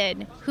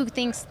kid who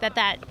thinks that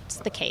that's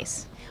the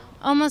case.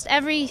 Almost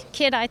every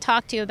kid I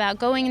talk to about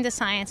going into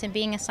science and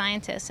being a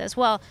scientist says,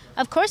 well,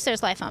 of course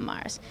there's life on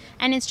Mars.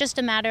 And it's just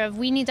a matter of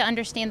we need to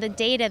understand the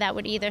data that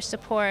would either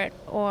support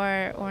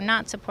or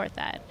not support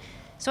that.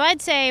 So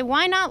I'd say,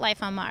 why not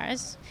life on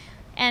Mars?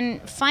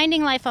 And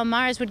finding life on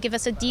Mars would give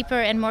us a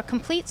deeper and more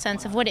complete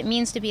sense of what it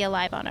means to be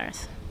alive on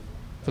Earth.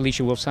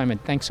 Felisa Wolfe-Simon,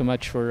 thanks so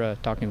much for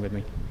talking with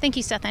me. Thank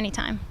you, Seth,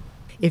 anytime.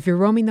 If you're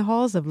roaming the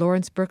halls of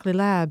Lawrence Berkeley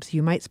Labs,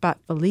 you might spot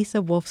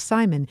Felisa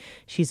Wolfe-Simon.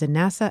 She's a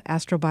NASA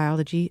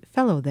Astrobiology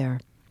Fellow there.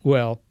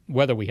 Well,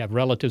 whether we have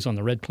relatives on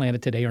the red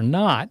planet today or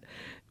not,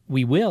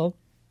 we will.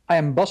 I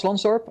am Bas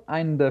Lansdorp.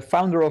 I'm the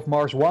founder of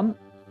Mars One.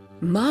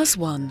 Mars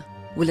One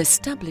will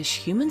establish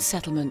human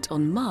settlement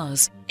on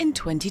Mars in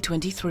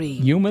 2023.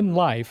 Human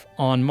life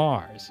on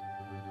Mars.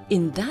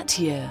 In that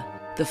year,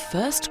 the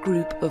first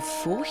group of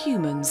 4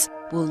 humans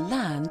will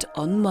land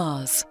on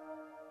Mars.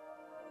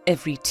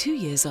 Every 2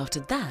 years after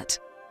that,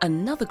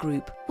 another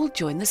group will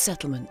join the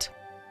settlement.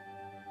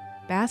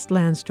 Bas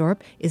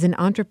Lansdorp is an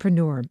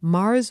entrepreneur.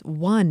 Mars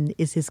One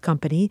is his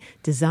company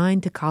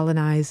designed to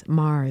colonize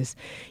Mars.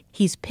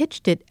 He's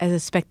pitched it as a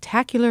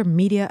spectacular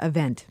media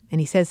event,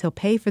 and he says he'll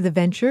pay for the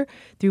venture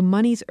through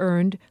monies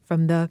earned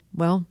from the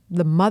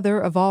mother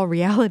of all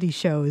reality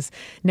shows,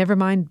 never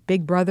mind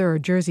Big Brother or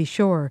Jersey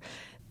Shore.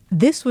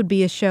 This would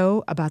be a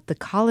show about the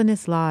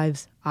colonists'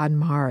 lives on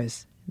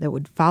Mars that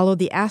would follow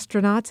the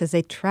astronauts as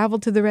they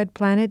traveled to the Red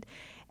Planet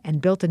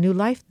and built a new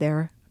life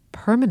there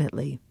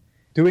permanently.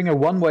 Doing a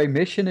one-way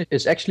mission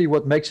is actually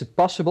what makes it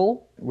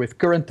possible with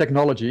current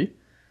technology,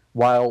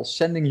 while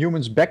sending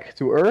humans back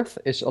to Earth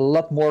is a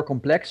lot more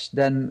complex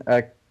than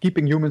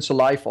keeping humans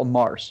alive on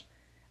Mars.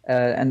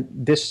 And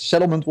this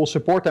settlement will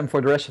support them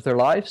for the rest of their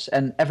lives,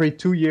 and every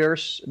 2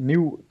 years,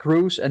 new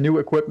crews and new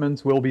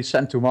equipment will be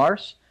sent to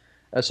Mars,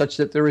 such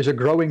that there is a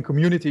growing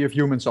community of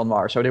humans on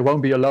Mars. So they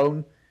won't be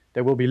alone.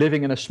 They will be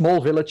living in a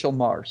small village on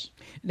Mars.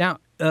 Now,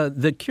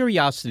 the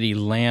Curiosity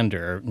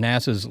lander,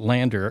 NASA's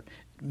lander,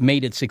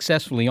 made it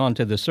successfully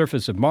onto the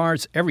surface of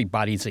Mars.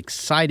 Everybody's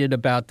excited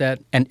about that,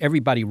 and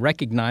everybody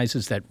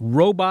recognizes that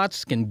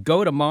robots can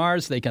go to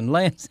Mars, they can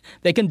land,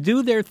 they can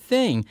do their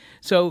thing.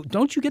 So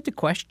don't you get the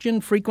question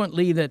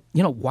frequently that,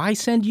 why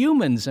send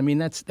humans? I mean,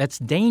 that's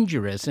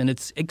dangerous and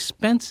it's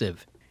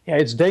expensive. Yeah,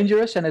 it's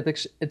dangerous and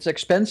it's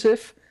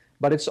expensive,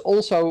 but it's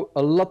also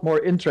a lot more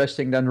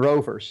interesting than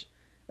rovers.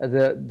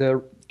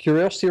 The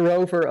Curiosity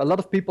rover, a lot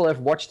of people have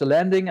watched the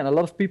landing and a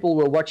lot of people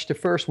will watch the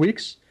first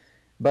weeks,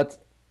 but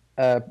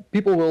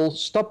people will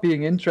stop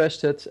being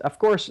interested. Of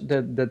course,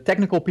 the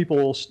technical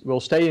people will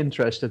stay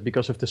interested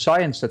because of the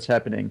science that's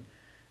happening.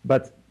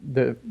 But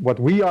what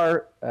we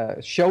are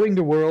showing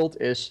the world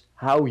is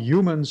how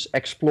humans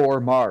explore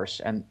Mars.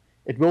 And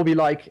it will be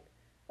like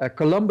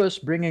Columbus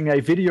bringing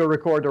a video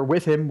recorder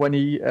with him when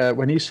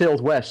he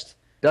sailed west.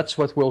 That's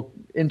what will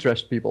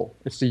interest people.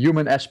 It's the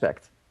human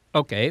aspect.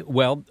 Okay,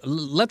 well,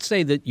 let's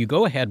say that you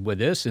go ahead with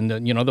this, and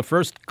the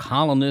first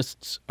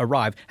colonists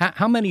arrive.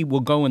 How many will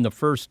go in the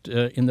first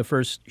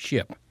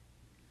ship?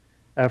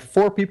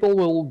 4 people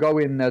will go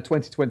in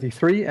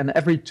 2023, and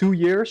every 2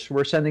 years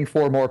we're sending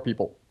 4 more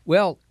people.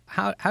 Well,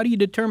 how do you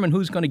determine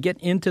who's going to get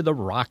into the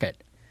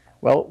rocket?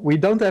 Well, we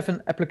don't have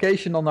an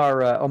application on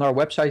our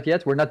website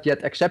yet. We're not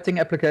yet accepting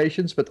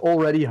applications, but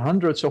already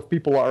hundreds of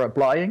people are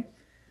applying.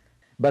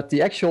 But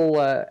the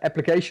actual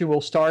application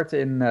will start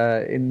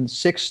in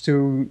 6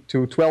 to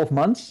 12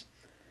 months.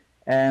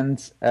 And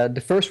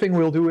the first thing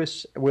we'll do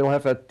is we'll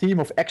have a team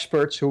of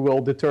experts who will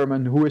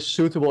determine who is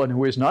suitable and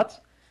who is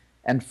not.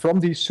 And from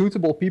these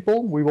suitable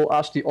people, we will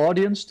ask the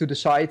audience to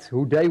decide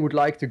who they would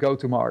like to go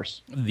to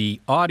Mars. The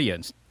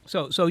audience.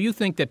 So you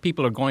think that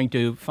people are going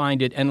to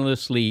find it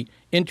endlessly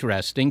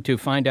interesting to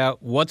find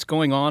out what's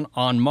going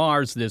on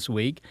Mars this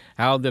week,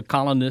 how the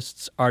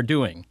colonists are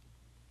doing?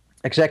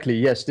 Exactly,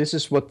 yes. This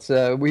is what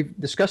we've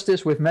discussed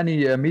this with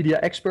many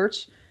media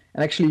experts.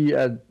 And actually,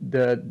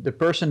 the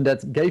person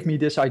that gave me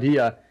this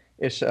idea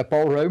is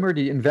Paul Römer,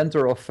 the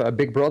inventor of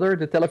Big Brother,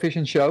 the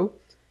television show.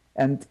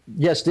 And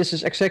yes, this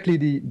is exactly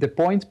the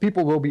point.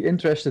 People will be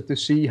interested to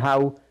see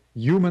how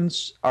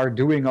humans are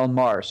doing on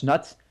Mars,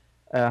 not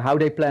how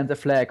they plant a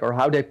flag or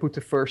how they put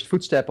the first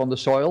footstep on the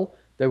soil.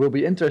 They will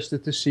be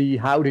interested to see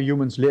how the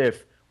humans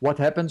live, what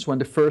happens when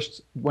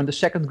the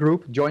second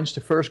group joins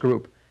the first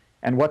group.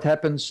 And what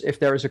happens if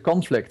there is a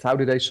conflict? How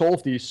do they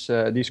solve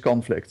these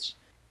conflicts?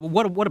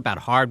 What about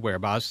hardware,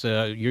 Bas?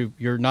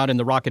 You're not in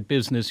the rocket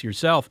business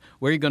yourself.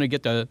 Where are you going to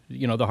get the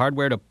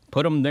hardware to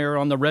put them there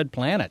on the red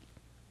planet?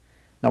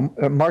 Now,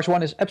 Mars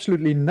One is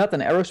absolutely not an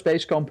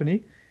aerospace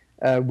company.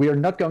 We are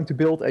not going to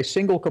build a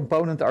single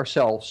component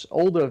ourselves.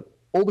 All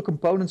the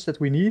components that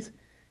we need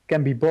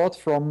can be bought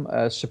from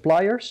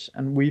suppliers,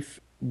 and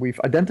we've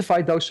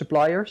identified those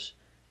suppliers.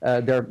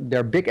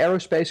 They're big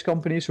aerospace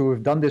companies who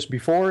have done this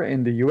before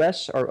in the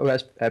US or who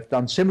have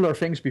done similar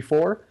things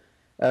before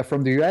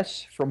from the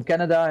US, from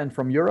Canada, and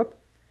from Europe.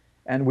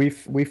 And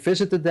we've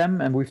visited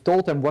them and we've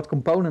told them what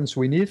components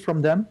we need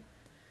from them.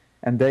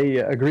 And they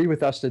agree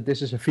with us that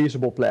this is a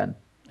feasible plan.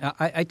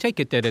 I take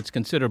it that it's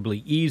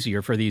considerably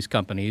easier for these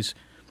companies,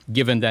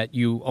 given that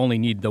you only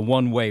need the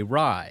one-way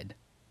ride.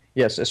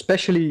 Yes,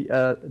 especially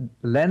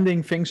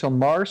landing things on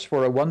Mars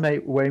for a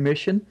one-way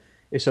mission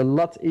is a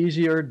lot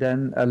easier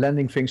than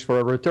landing things for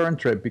a return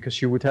trip, because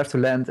you would have to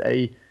land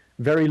a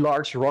very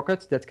large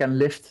rocket that can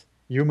lift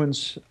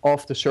humans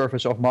off the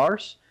surface of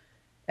Mars.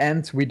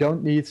 And we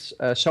don't need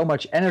so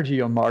much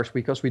energy on Mars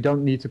because we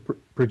don't need to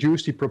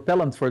produce the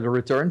propellant for the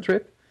return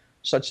trip,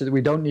 such that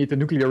we don't need a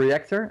nuclear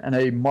reactor. And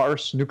a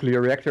Mars nuclear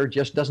reactor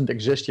just doesn't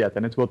exist yet,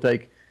 and it will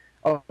take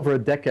over a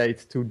decade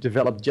to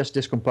develop just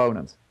this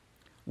component.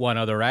 One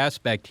other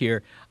aspect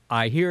here,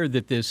 I hear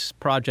that this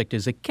project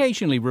is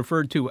occasionally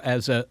referred to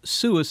as a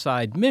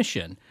suicide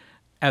mission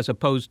as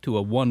opposed to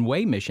a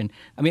one-way mission.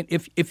 I mean,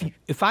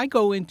 if I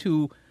go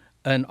into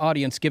an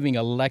audience giving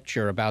a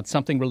lecture about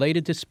something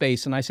related to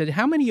space and I said,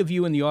 how many of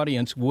you in the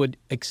audience would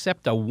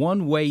accept a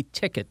one-way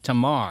ticket to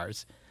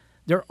Mars?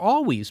 there are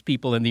always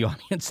people in the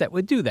audience that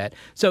would do that.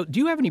 So do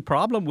you have any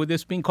problem with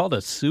this being called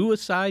a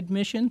suicide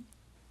mission?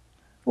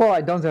 Well,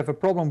 I don't have a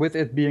problem with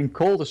it being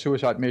called a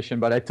suicide mission,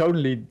 but I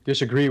totally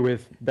disagree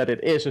with that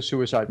it is a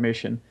suicide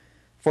mission.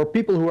 For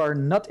people who are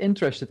not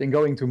interested in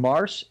going to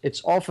Mars,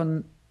 it's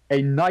often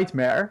a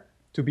nightmare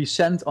to be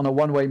sent on a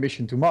one-way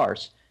mission to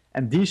Mars.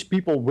 And these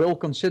people will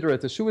consider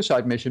it a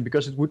suicide mission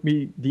because it would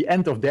be the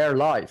end of their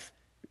life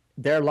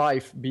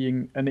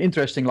being an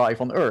interesting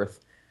life on Earth.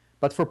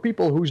 But for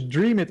people whose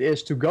dream it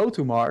is to go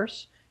to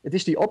Mars, it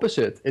is the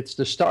opposite. It's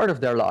the start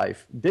of their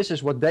life. This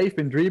is what they've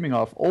been dreaming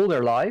of all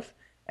their life,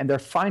 and they're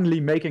finally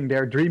making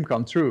their dream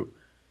come true.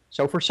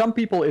 So for some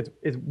people,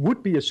 it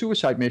would be a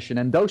suicide mission,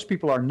 and those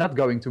people are not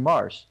going to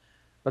Mars.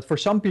 But for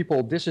some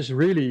people, this is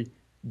really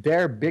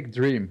their big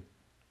dream.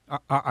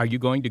 Are you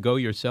going to go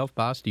yourself,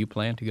 Bas? Do you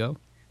plan to go?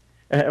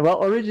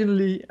 Well,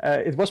 originally,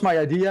 it was my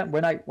idea.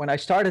 When I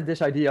started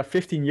this idea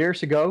 15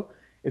 years ago,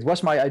 it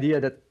was my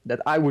idea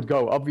that I would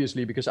go,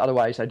 obviously, because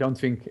otherwise I don't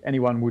think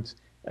anyone would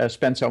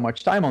spend so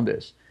much time on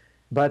this.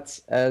 But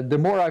the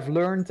more I've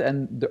learned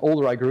and the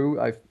older I grew,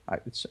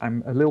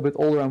 I'm a little bit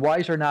older and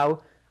wiser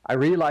now, I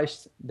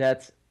realized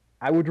that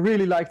I would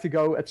really like to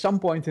go at some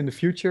point in the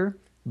future,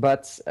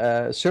 but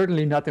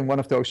certainly not in one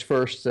of those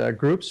first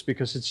groups,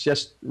 because it's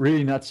just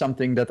really not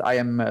something that I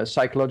am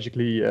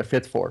psychologically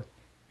fit for.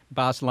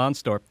 Bas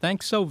Lansdorp,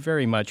 thanks so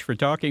very much for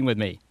talking with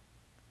me.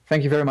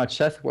 Thank you very much,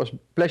 Seth. It was a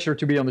pleasure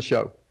to be on the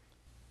show.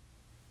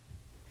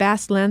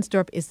 Bas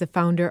Lansdorp is the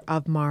founder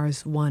of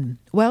Mars One.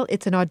 Well,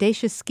 it's an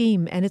audacious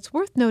scheme, and it's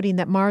worth noting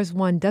that Mars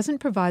One doesn't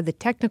provide the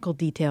technical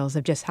details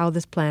of just how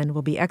this plan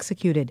will be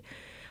executed.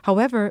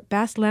 However,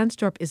 Bas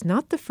Lansdorp is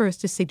not the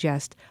first to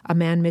suggest a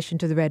manned mission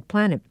to the Red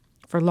Planet.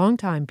 For a long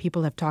time,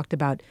 people have talked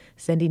about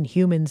sending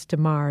humans to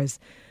Mars.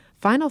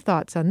 Final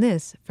thoughts on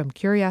this from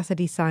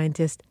Curiosity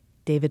scientist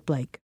David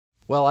Blake.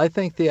 Well, I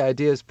think the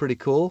idea is pretty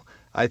cool.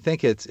 I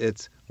think it's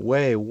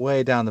way,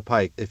 way down the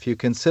pike. If you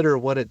consider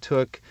what it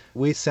took,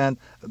 we sent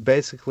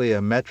basically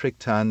a metric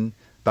ton,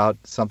 about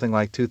something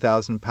like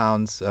 2,000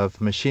 pounds of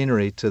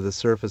machinery to the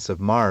surface of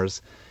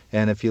Mars.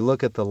 And if you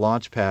look at the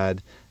launch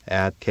pad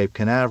at Cape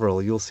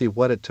Canaveral, you'll see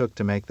what it took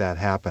to make that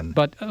happen.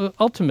 But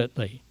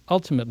ultimately,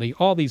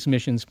 all these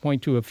missions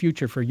point to a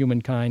future for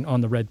humankind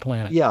on the Red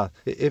Planet. Yeah,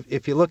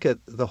 if you look at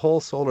the whole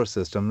solar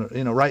system,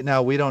 right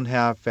now we don't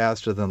have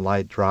faster than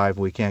light drive.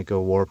 We can't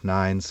go warp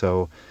 9,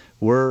 so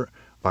we're,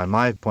 by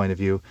my point of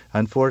view,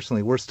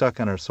 unfortunately, we're stuck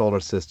in our solar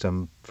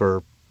system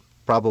for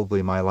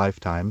probably my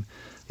lifetime.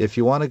 If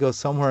you want to go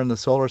somewhere in the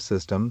solar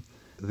system,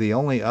 the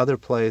only other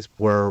place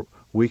where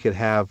we could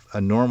have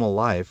a normal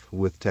life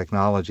with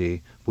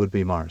technology would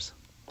be Mars.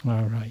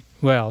 All right.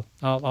 Well,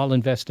 I'll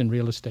invest in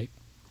real estate.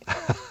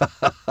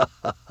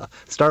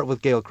 Start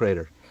with Gale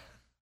Crater.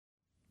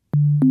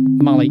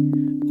 Molly,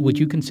 would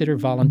you consider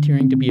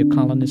volunteering to be a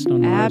colonist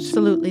on Mars?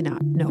 Absolutely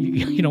not. No.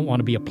 You don't want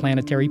to be a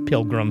planetary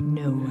pilgrim.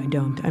 No, I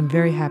don't. I'm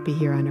very happy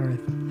here on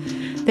Earth.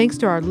 Thanks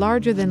to our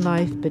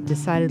larger-than-life but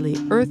decidedly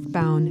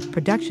earthbound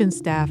production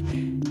staff,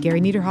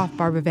 Gary Niederhoff,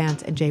 Barbara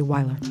Vance, and Jay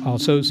Weiler.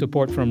 Also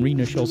support from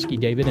Rena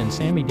Shulsky-David and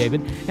Sammy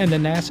David and the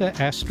NASA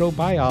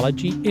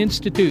Astrobiology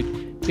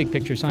Institute. Big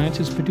Picture Science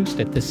is produced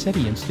at the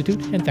SETI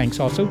Institute, and thanks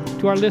also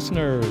to our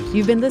listeners.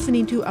 You've been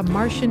listening to A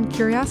Martian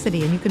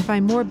Curiosity, and you can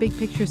find more Big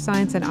Picture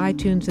Science on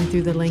iTunes and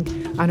through the link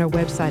on our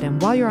website.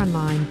 And while you're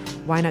online,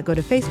 why not go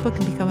to Facebook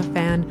and become a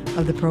fan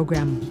of the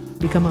program?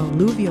 Become a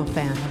alluvial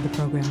fan of the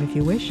program if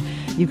you wish.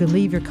 You can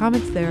leave your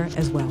comments there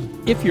as well.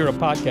 If you're a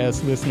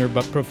podcast listener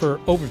but prefer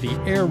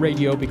over-the-air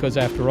radio because,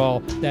 after all,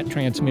 that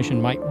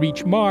transmission might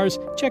reach Mars,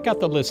 check out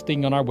the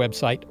listing on our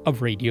website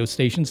of radio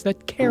stations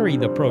that carry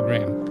the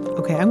program.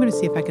 Okay, I'm going to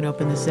see if I can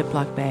open the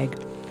Ziploc bag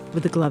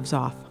with the gloves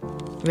off.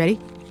 Ready?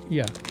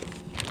 Yeah.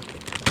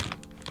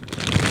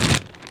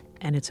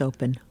 And it's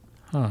open.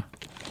 Huh.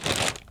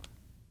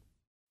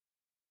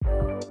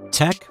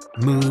 Tech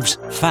moves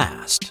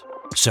fast.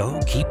 So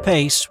keep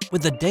pace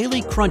with the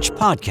Daily Crunch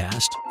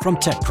podcast from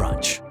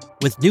TechCrunch.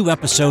 With new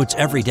episodes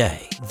every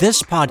day,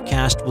 this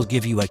podcast will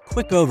give you a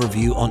quick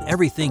overview on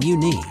everything you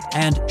need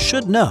and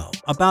should know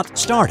about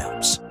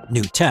startups,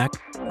 new tech,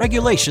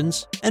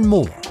 regulations, and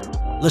more.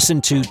 Listen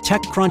to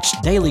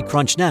TechCrunch Daily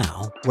Crunch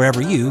now,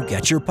 wherever you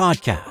get your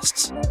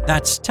podcasts.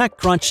 That's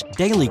TechCrunch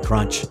Daily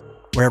Crunch,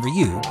 wherever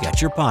you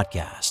get your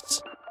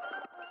podcasts.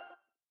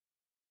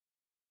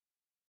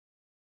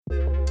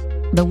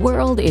 The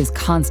world is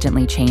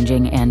constantly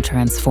changing and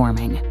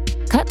transforming.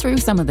 Cut through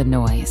some of the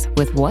noise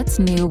with What's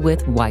New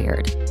with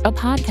Wired, a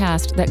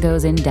podcast that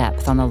goes in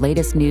depth on the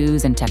latest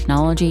news in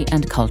technology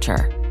and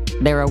culture.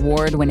 Their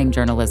award-winning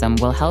journalism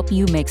will help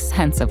you make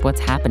sense of what's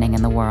happening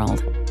in the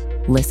world.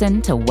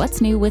 Listen to What's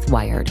New with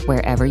Wired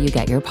wherever you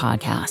get your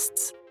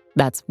podcasts.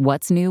 That's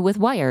What's New with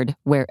Wired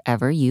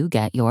wherever you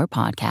get your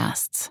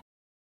podcasts.